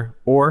advisor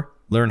or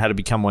learn how to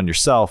become one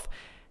yourself,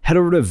 head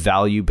over to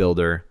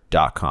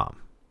valuebuilder.com.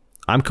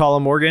 I'm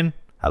Colin Morgan.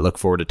 I look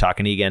forward to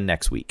talking to you again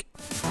next week.